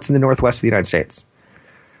 well, what's in the Northwest of the United States?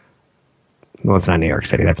 Well, it's not New York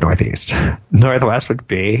City. That's Northeast. Northwest would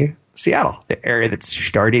be Seattle, the area that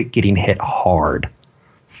started getting hit hard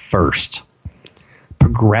first.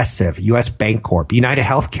 Progressive, U.S. Bancorp, United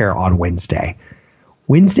Healthcare on Wednesday.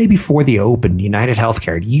 Wednesday before the open, United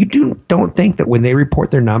Healthcare. You don't think that when they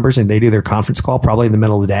report their numbers and they do their conference call probably in the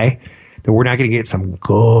middle of the day, that we're not going to get some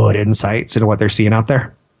good insights into what they're seeing out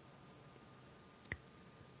there?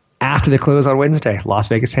 After the close on Wednesday, Las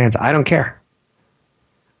Vegas Sands, I don't care.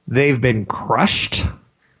 They've been crushed.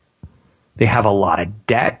 They have a lot of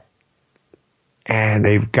debt. And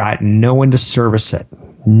they've got no one to service it.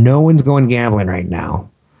 No one's going gambling right now.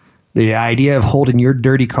 The idea of holding your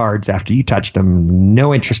dirty cards after you touch them,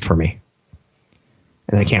 no interest for me.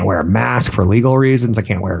 And I can't wear a mask for legal reasons. I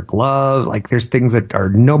can't wear a glove. There's things that are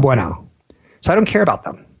no bueno. So I don't care about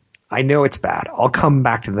them. I know it's bad. I'll come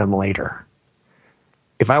back to them later.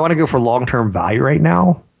 If I want to go for long-term value right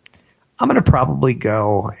now, I'm going to probably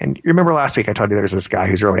go. And you remember last week I told you there's this guy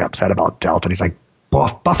who's really upset about Delta. And he's like,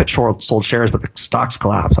 Buffett sold shares, but the stocks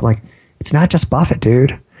collapsed. I'm like, it's not just Buffett,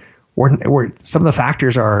 dude. Some of the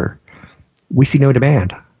factors are we see no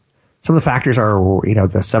demand. Some of the factors are,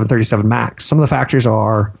 the 737 MAX. Some of the factors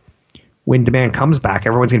are when demand comes back,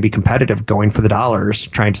 everyone's going to be competitive going for the dollars,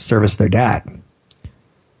 trying to service their debt.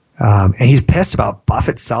 And he's pissed about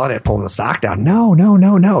Buffett selling it, pulling the stock down.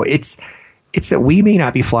 No. It's that we may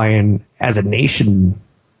not be flying as a nation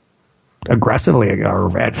aggressively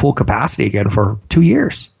or at full capacity again for 2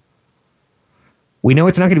 years. We know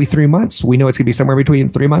it's not going to be 3 months. We know it's going to be somewhere between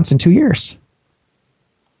 3 months and 2 years.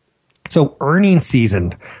 So earnings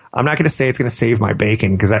season, I'm not going to say it's going to save my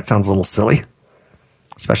bacon because that sounds a little silly,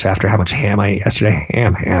 especially after how much ham I ate yesterday.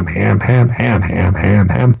 Ham.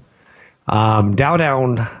 Dow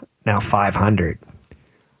down now 500.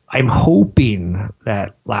 I'm hoping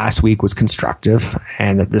that last week was constructive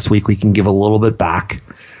and that this week we can give a little bit back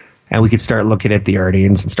and we can start looking at the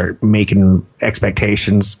earnings and start making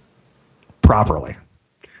expectations properly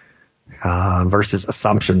versus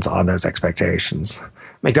assumptions on those expectations.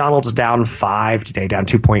 McDonald's down 5 today, down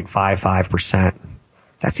 2.55%.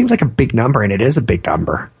 That seems like a big number, and it is a big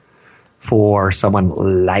number for someone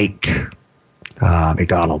like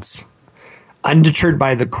McDonald's. Undeterred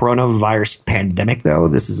by the coronavirus pandemic, though,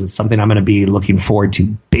 this is something I'm going to be looking forward to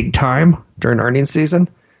big time during earnings season.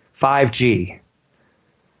 5G.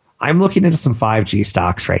 I'm looking into some 5G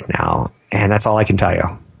stocks right now, and that's all I can tell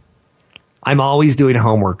you. I'm always doing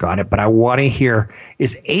homework on it, but I want to hear,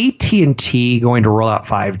 is AT&T going to roll out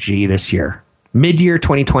 5G this year? Mid-year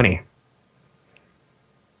 2020.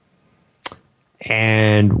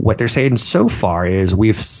 And what they're saying so far is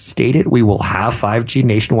we've stated we will have 5G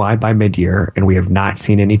nationwide by mid-year, and we have not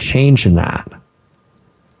seen any change in that.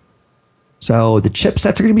 So the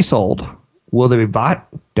chipsets are going to be sold. Will they be bought?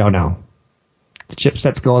 Don't know. The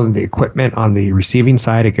chipsets go on the equipment on the receiving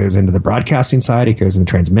side. It goes into the broadcasting side. It goes in the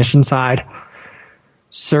transmission side.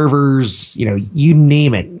 Servers, you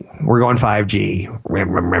name it. We're going 5G.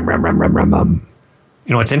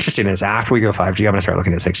 What's interesting is after we go 5G, I'm going to start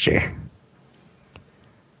looking at 6G.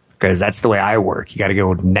 Because that's the way I work. You got to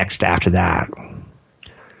go next after that.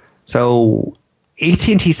 So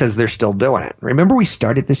AT&T says they're still doing it. Remember, we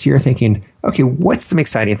started this year thinking, okay, what's some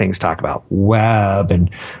exciting things to talk about? Web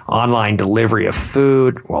and online delivery of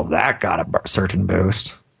food. Well, that got a certain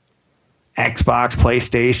boost. Xbox,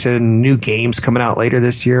 PlayStation, new games coming out later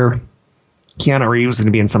this year. Keanu Reeves is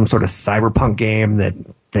going to be in some sort of cyberpunk game that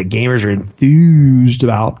gamers are enthused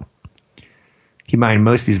about. Keep in mind,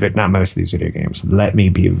 not most of these video games. Let me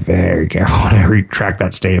be very careful when I retract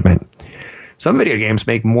that statement. Some video games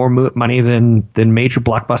make more money than major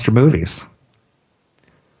blockbuster movies.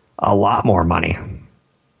 A lot more money.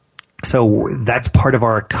 So that's part of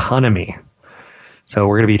our economy. So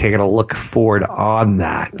we're going to be taking a look forward on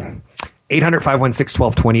that.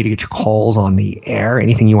 800-516-1220 to get your calls on the air.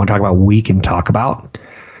 Anything you want to talk about, we can talk about.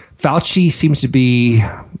 Fauci seems to be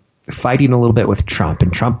fighting a little bit with Trump,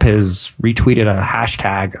 and Trump has retweeted a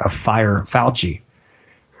hashtag of Fire Fauci.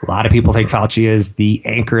 A lot of people think Fauci is the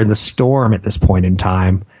anchor in the storm at this point in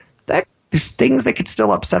time. There's things that could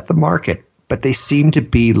still upset the market, but they seem to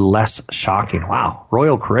be less shocking. Wow,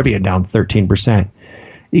 Royal Caribbean down 13%.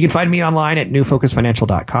 You can find me online at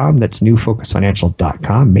newfocusfinancial.com. That's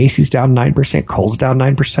newfocusfinancial.com. Macy's down 9%. Kohl's down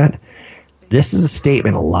 9%. This is a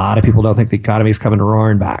statement. A lot of people don't think the economy is coming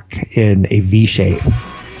roaring back in a V shape.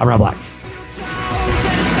 I'm Rob Black.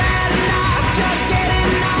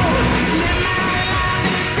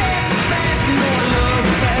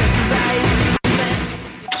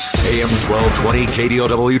 AM 1220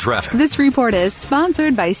 KDOW traffic. This report is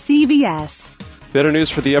sponsored by CVS. Better news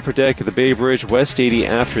for the upper deck of the Bay Bridge, West 80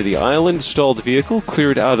 after the island. Stalled vehicle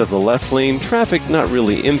cleared out of the left lane. Traffic not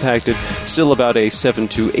really impacted. Still about a 7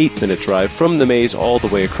 to 8 minute drive from the maze all the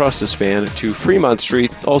way across the span to Fremont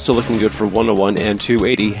Street. Also looking good for 101 and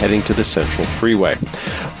 280 heading to the Central Freeway.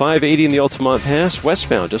 580 in the Altamont Pass,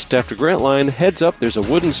 westbound just after Grant Line. Heads up, there's a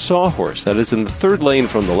wooden sawhorse that is in the third lane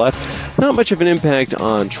from the left. Not much of an impact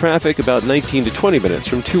on traffic, about 19 to 20 minutes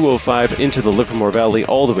from 205 into the Livermore Valley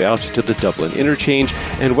all the way out to the Dublin Interchange.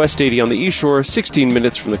 And West 80 on the East Shore, 16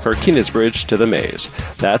 minutes from the Carquinez Bridge to the Maze.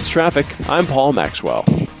 That's traffic. I'm Paul Maxwell.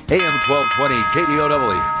 AM 1220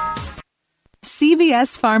 KDOW.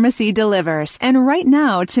 CVS Pharmacy delivers. And right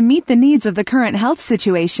now, to meet the needs of the current health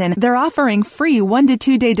situation, they're offering free 1 to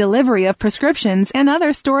 2 day delivery of prescriptions and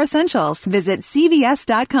other store essentials. Visit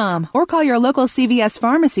CVS.com or call your local CVS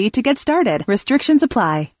pharmacy to get started. Restrictions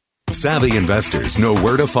apply. Savvy investors know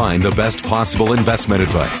where to find the best possible investment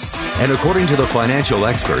advice. And according to the financial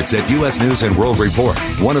experts at U.S. News and World Report,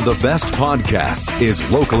 one of the best podcasts is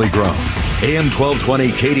Locally Grown. AM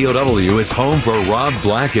 1220 KDOW is home for Rob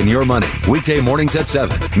Black and Your Money. Weekday mornings at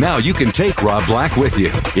 7. Now you can take Rob Black with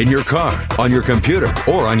you in your car, on your computer,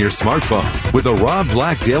 or on your smartphone with the Rob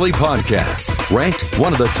Black Daily Podcast. Ranked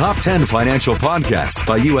one of the top 10 financial podcasts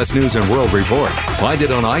by U.S. News and World Report. Find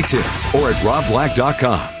it on iTunes or at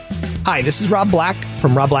robblack.com. Hi, this is Rob Black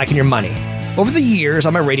from Rob Black and Your Money. Over the years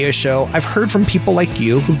on my radio show, I've heard from people like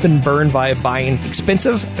you who've been burned by buying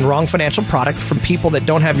expensive and wrong financial product from people that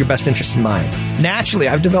don't have your best interest in mind. Naturally,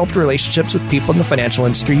 I've developed relationships with people in the financial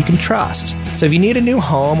industry you can trust. So if you need a new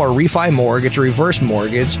home or refi mortgage or reverse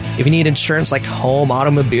mortgage, if you need insurance like home,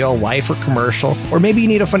 automobile, life, or commercial, or maybe you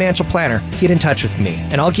need a financial planner, get in touch with me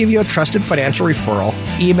and I'll give you a trusted financial referral.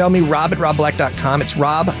 Email me rob@robblack.com. It's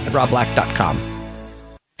rob@robblack.com.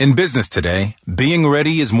 In business today, being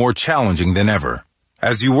ready is more challenging than ever.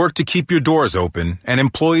 As you work to keep your doors open and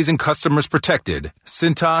employees and customers protected,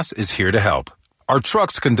 Cintas is here to help. Our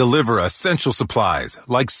trucks can deliver essential supplies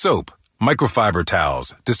like soap, microfiber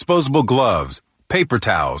towels, disposable gloves, paper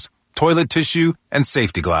towels, toilet tissue, and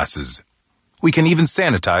safety glasses. We can even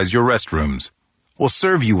sanitize your restrooms. We'll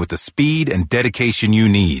serve you with the speed and dedication you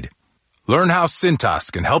need. Learn how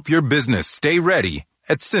Cintas can help your business stay ready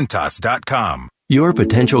at Cintas.com. Your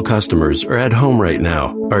potential customers are at home right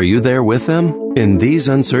now. Are you there with them? In these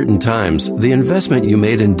uncertain times, the investment you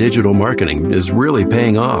made in digital marketing is really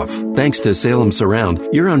paying off. Thanks to Salem Surround,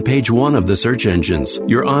 you're on page 1 of the search engines.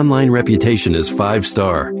 Your online reputation is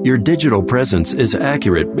 5-star. Your digital presence is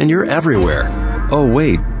accurate, and you're everywhere. Oh,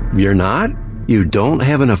 wait, you're not? You don't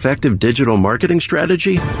have an effective digital marketing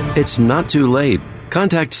strategy? It's not too late.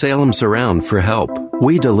 Contact Salem Surround for help.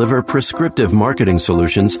 We deliver prescriptive marketing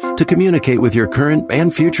solutions to communicate with your current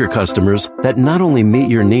and future customers that not only meet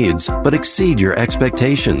your needs, but exceed your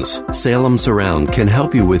expectations. Salem Surround can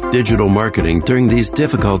help you with digital marketing during these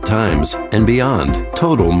difficult times and beyond.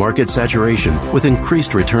 Total market saturation with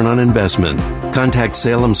increased return on investment. Contact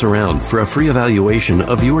Salem Surround for a free evaluation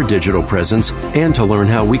of your digital presence and to learn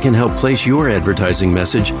how we can help place your advertising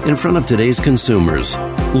message in front of today's consumers.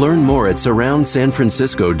 Learn more at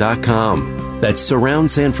surroundsanfrancisco.com. That's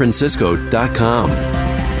surroundsanfrancisco.com.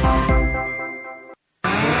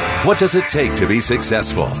 What does it take to be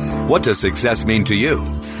successful? What does success mean to you?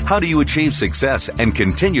 How do you achieve success and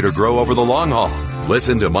continue to grow over the long haul?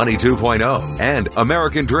 Listen to Money 2.0 and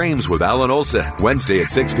American Dreams with Alan Olson, Wednesday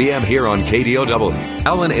at 6 p.m. here on KDOW.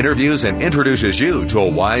 Alan interviews and introduces you to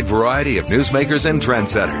a wide variety of newsmakers and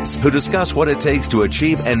trendsetters who discuss what it takes to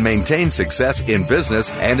achieve and maintain success in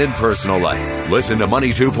business and in personal life. Listen to Money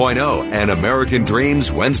 2.0 and American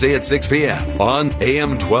Dreams Wednesday at 6 p.m. on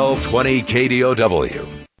AM 1220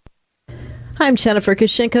 KDOW. I'm Jennifer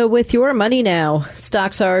Kushinka with your Money Now.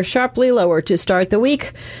 Stocks are sharply lower to start the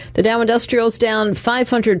week. The Dow Industrial's down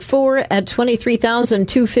 504 at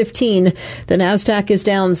 23,215. The Nasdaq is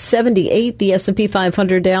down 78. The S&P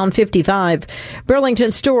 500 down 55.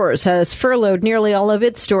 Burlington Stores has furloughed nearly all of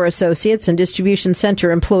its store associates and distribution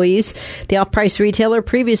center employees. The off-price retailer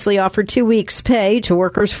previously offered 2 weeks' pay to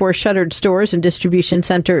workers for shuttered stores and distribution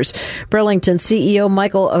centers. Burlington CEO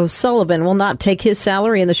Michael O'Sullivan will not take his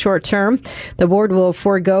salary in the short term. The board will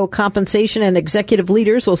forego compensation and executive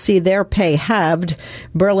leaders will see their pay halved.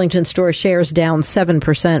 Burlington Store shares down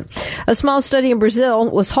 7%. A small study in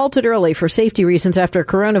Brazil was halted early for safety reasons after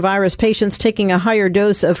coronavirus patients taking a higher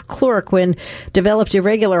dose of chloroquine developed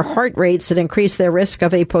irregular heart rates that increased their risk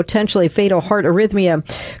of a potentially fatal heart arrhythmia.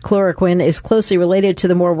 Chloroquine is closely related to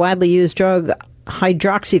the more widely used drug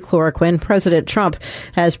hydroxychloroquine. President Trump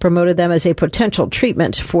has promoted them as a potential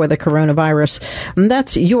treatment for the coronavirus. And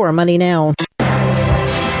that's your Money Now.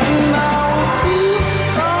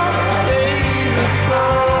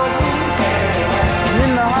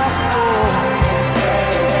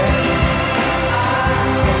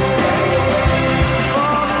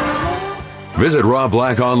 Visit Rob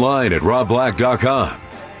Black online at robblack.com.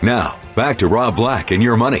 Now, back to Rob Black and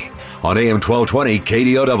Your Money on AM 1220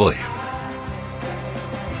 KDOW.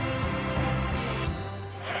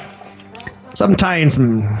 So I'm tying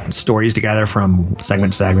some stories together from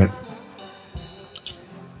segment to segment.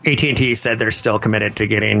 AT&T said they're still committed to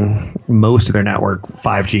getting most of their network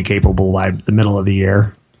 5G capable by the middle of the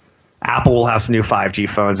year. Apple will have some new 5G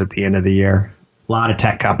phones at the end of the year. A lot of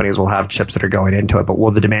tech companies will have chips that are going into it, but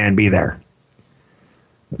will the demand be there?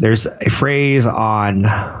 There's a phrase on,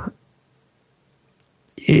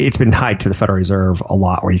 it's been tied to the Federal Reserve a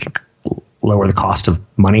lot, where you can lower the cost of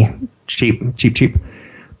money, cheap.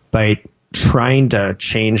 But trying to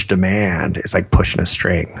change demand is like pushing a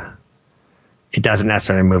string. It doesn't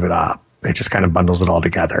necessarily move it up. It just kind of bundles it all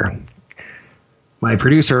together. My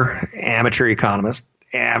producer, amateur economist,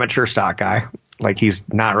 amateur stock guy, like he's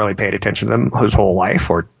not really paid attention to them his whole life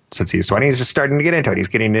or since he was 20. He's just starting to get into it. He's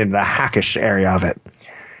getting into the hackish area of it.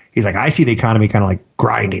 He's like, I see the economy kind of like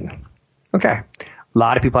grinding. Okay. A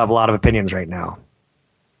lot of people have a lot of opinions right now.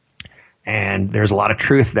 And there's a lot of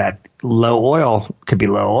truth that low oil could be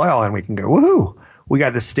low oil and we can go, woohoo, we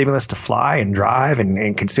got this stimulus to fly and drive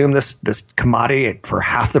and consume this commodity for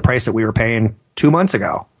half the price that we were paying 2 months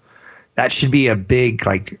ago. That should be a big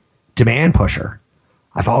like demand pusher.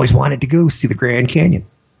 I've always wanted to go see the Grand Canyon.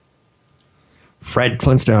 Fred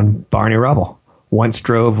Flintstone, Barney Rubble, once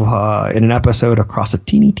drove in an episode across a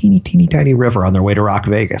teeny tiny river on their way to Rock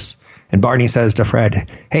Vegas. And Barney says to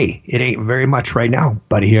Fred, hey, it ain't very much right now,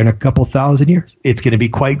 but here in a couple thousand years, it's going to be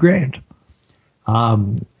quite grand.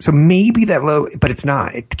 So maybe that low, but it's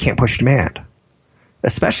not. It can't push demand,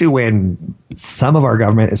 especially when some of our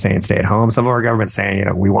government is saying stay at home. Some of our government is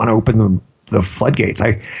saying, we want to open the floodgates.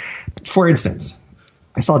 For instance,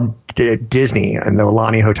 I saw Disney and the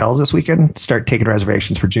Aulani hotels this weekend start taking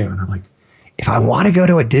reservations for June. I'm like, if I want to go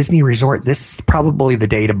to a Disney resort, this is probably the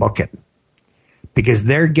day to book it. Because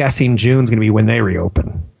they're guessing June's going to be when they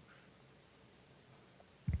reopen.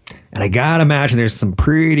 And I got to imagine there's some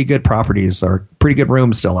pretty good properties or pretty good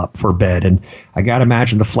rooms still up for bid. And I got to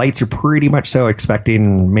imagine the flights are pretty much so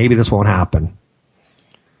expecting maybe this won't happen.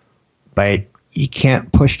 But you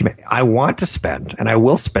can't push me. I want to spend, and I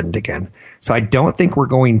will spend again. So I don't think we're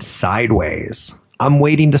going sideways. I'm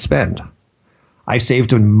waiting to spend. I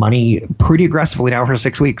saved money pretty aggressively now for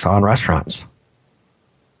 6 weeks on restaurants.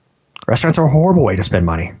 Restaurants are a horrible way to spend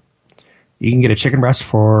money. You can get a chicken breast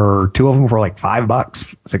for 2 of them for like $5,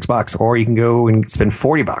 $6, or you can go and spend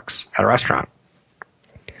 $40 at a restaurant.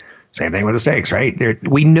 Same thing with the steaks, right?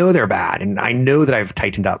 We know they're bad, and I know that I've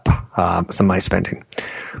tightened up some of my spending,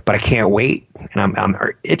 but I can't wait, and I'm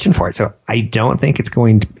itching for it. So I don't think it's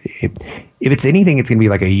going to. If it's anything, it's going to be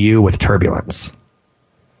like a U with turbulence,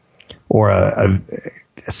 or a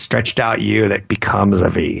stretched out U that becomes a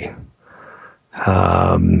V.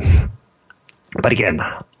 But again,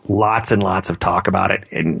 lots and lots of talk about it,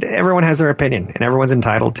 and everyone has their opinion, and everyone's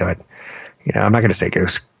entitled to it. I'm not going to say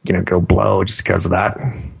go blow just because of that.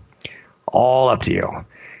 All up to you.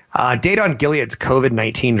 Data on Gilead's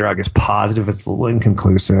COVID-19 drug is positive. It's a little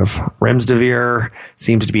inconclusive. Remdesivir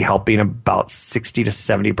seems to be helping about 60 to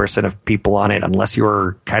 70% of people on it. Unless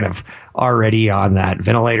you're kind of already on that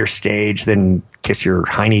ventilator stage, then kiss your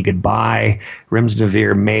hiney goodbye.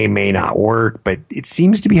 Remdesivir may not work, but it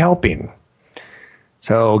seems to be helping.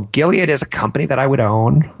 So Gilead is a company that I would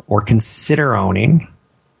own or consider owning,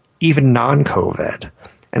 even non-COVID.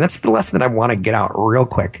 And that's the lesson that I want to get out real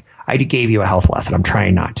quick. I gave you a health lesson. I'm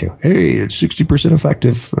trying not to. Hey, it's 60%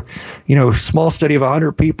 effective. Small study of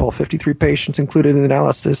 100 people, 53 patients included in the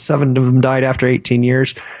analysis. 7 of them died after 18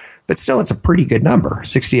 years. But still, it's a pretty good number.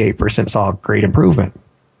 68% saw great improvement.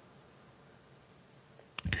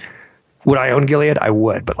 Would I own Gilead? I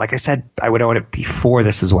would. But like I said, I would own it before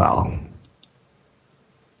this as well.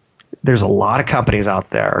 There's a lot of companies out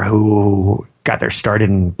there who got their start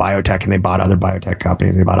in biotech, and they bought other biotech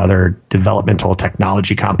companies. They bought other developmental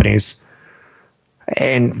technology companies,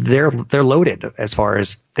 and they're loaded as far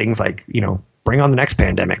as things like, bring on the next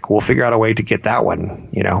pandemic. We'll figure out a way to get that one.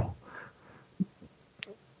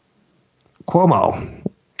 Cuomo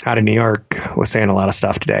out of New York was saying a lot of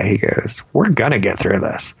stuff today. He goes, "We're gonna get through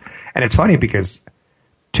this," and it's funny because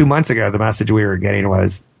 2 months ago the message we were getting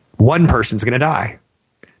was one person's gonna die.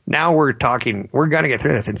 Now we're talking, we're going to get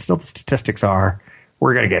through this. And still the statistics are,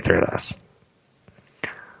 we're going to get through this.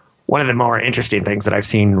 One of the more interesting things that I've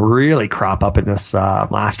seen really crop up in this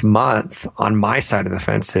last month on my side of the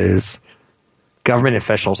fence is government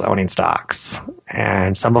officials owning stocks.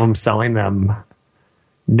 And some of them selling them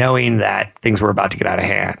knowing that things were about to get out of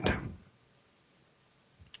hand.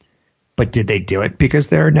 But did they do it because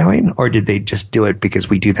they're knowing, or did they just do it because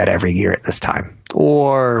we do that every year at this time?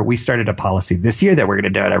 Or we started a policy this year that we're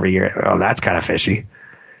going to do it every year. Oh, that's kind of fishy.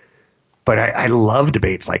 But I love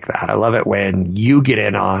debates like that. I love it when you get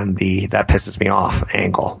in on the that pisses me off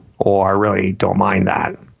angle, or I really don't mind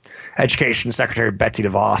that. Education Secretary Betsy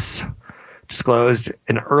DeVos disclosed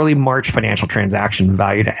an early March financial transaction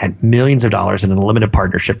valued at millions of dollars in a limited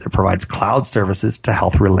partnership that provides cloud services to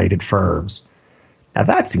health-related firms. Now,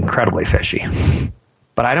 that's incredibly fishy,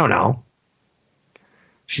 but I don't know.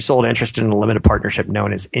 She sold interest in a limited partnership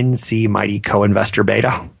known as NC Mighty Co-Investor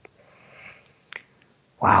Beta.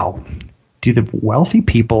 Wow. Do the wealthy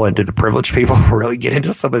people and do the privileged people really get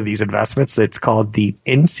into some of these investments? It's called the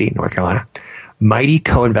NC, North Carolina, Mighty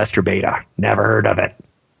Co-Investor Beta. Never heard of it.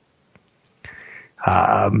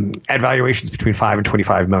 At valuations between $5 and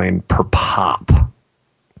 $25 million per pop.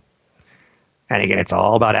 And again, it's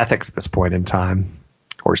all about ethics at this point in time,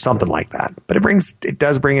 or something like that. But it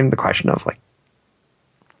does bring in the question of like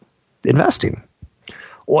investing.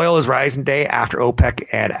 Oil is rising day after OPEC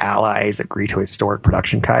and allies agree to a historic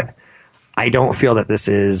production cut. I don't feel that this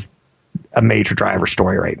is a major driver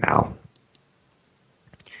story right now.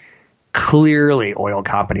 Clearly, oil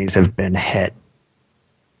companies have been hit,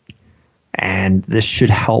 and this should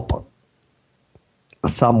help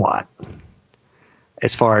somewhat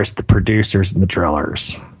as far as the producers and the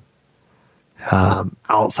drillers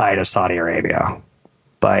outside of Saudi Arabia.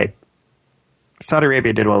 But Saudi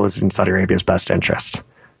Arabia did what was in Saudi Arabia's best interest.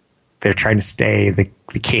 They're trying to stay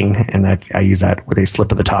the king, and that I use that with a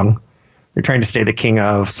slip of the tongue. They're trying to stay the king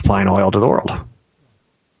of supplying oil to the world.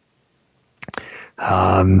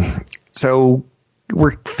 So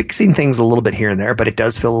we're fixing things a little bit here and there, but it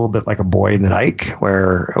does feel a little bit like a boy in the dike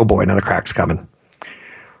where, oh boy, another crack's coming.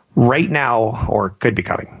 Right now, or could be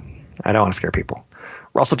coming. I don't want to scare people.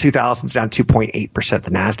 Russell 2000's down 2.8%.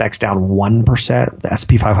 The NASDAQ's down 1%. The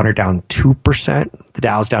S&P 500 down 2%. The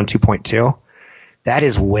Dow's down 2.2%. That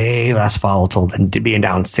is way less volatile than being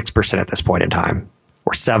down 6% at this point in time,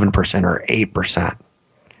 or 7% or 8%.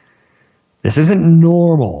 This isn't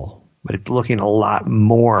normal, but it's looking a lot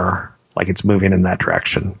more like it's moving in that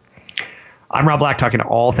direction. I'm Rob Black, talking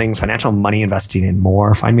all things financial, money, investing, and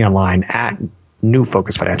more. Find me online at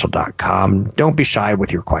newfocusfinancial.com. Don't be shy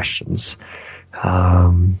with your questions.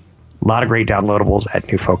 A lot of great downloadables at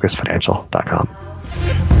newfocusfinancial.com.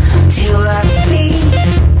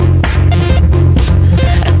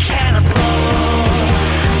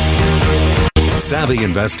 Savvy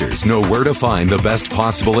investors know where to find the best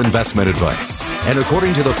possible investment advice. And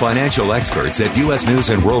according to the financial experts at U.S. News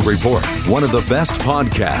and World Report, one of the best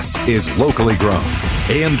podcasts is Locally Grown.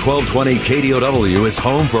 AM 1220 KDOW is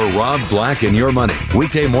home for Rob Black and Your Money.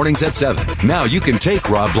 Weekday mornings at 7. Now you can take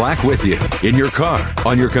Rob Black with you in your car,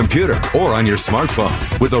 on your computer, or on your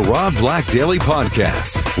smartphone with the Rob Black Daily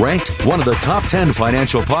Podcast. Ranked one of the top 10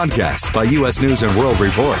 financial podcasts by U.S. News and World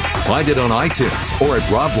Report. Find it on iTunes or at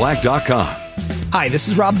robblack.com. Hi, this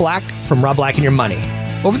is Rob Black from Rob Black and Your Money.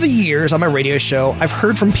 Over the years on my radio show, I've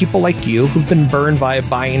heard from people like you who've been burned by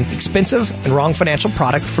buying expensive and wrong financial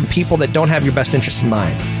product from people that don't have your best interest in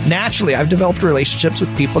mind. Naturally, I've developed relationships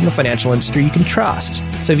with people in the financial industry you can trust.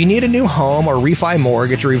 So if you need a new home or refi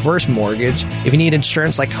mortgage or reverse mortgage, if you need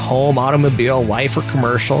insurance like home, automobile, life, or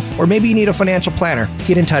commercial, or maybe you need a financial planner,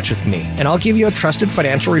 get in touch with me and I'll give you a trusted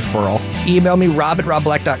financial referral. Email me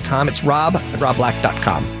rob@robblack.com. It's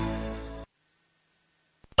rob@robblack.com.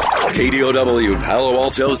 KDOW Palo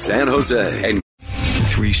Alto, San Jose. And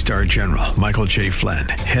 3-star General Michael J. Flynn,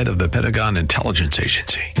 head of the Pentagon Intelligence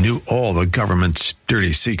Agency, knew all the government's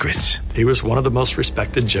dirty secrets. He was one of the most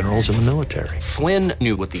respected generals in the military. Flynn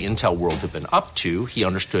knew what the intel world had been up to. He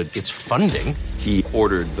understood its funding. He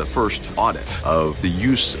ordered the first audit of the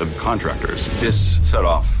use of contractors. This set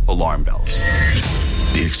off alarm bells.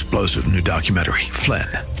 The explosive new documentary, Flynn,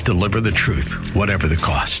 Deliver the Truth, Whatever the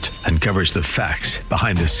Cost, uncovers the facts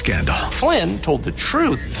behind this scandal. Flynn told the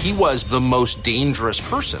truth. He was the most dangerous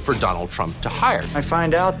person for Donald Trump to hire. I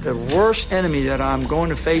find out the worst enemy that I'm going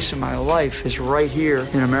to face in my life is right here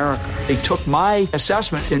in America. They took my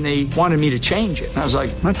assessment and they wanted me to change it. And I was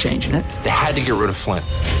like, I'm not changing it. They had to get rid of Flynn.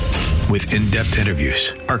 With in-depth interviews,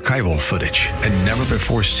 archival footage, and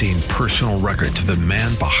never-before-seen personal records of the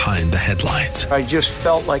man behind the headlines. I just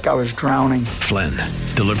felt like I was drowning. Flynn,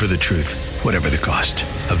 Deliver the Truth, Whatever the Cost.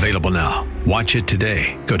 Available now. Watch it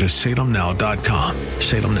today. Go to salemnow.com.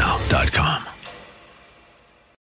 salemnow.com.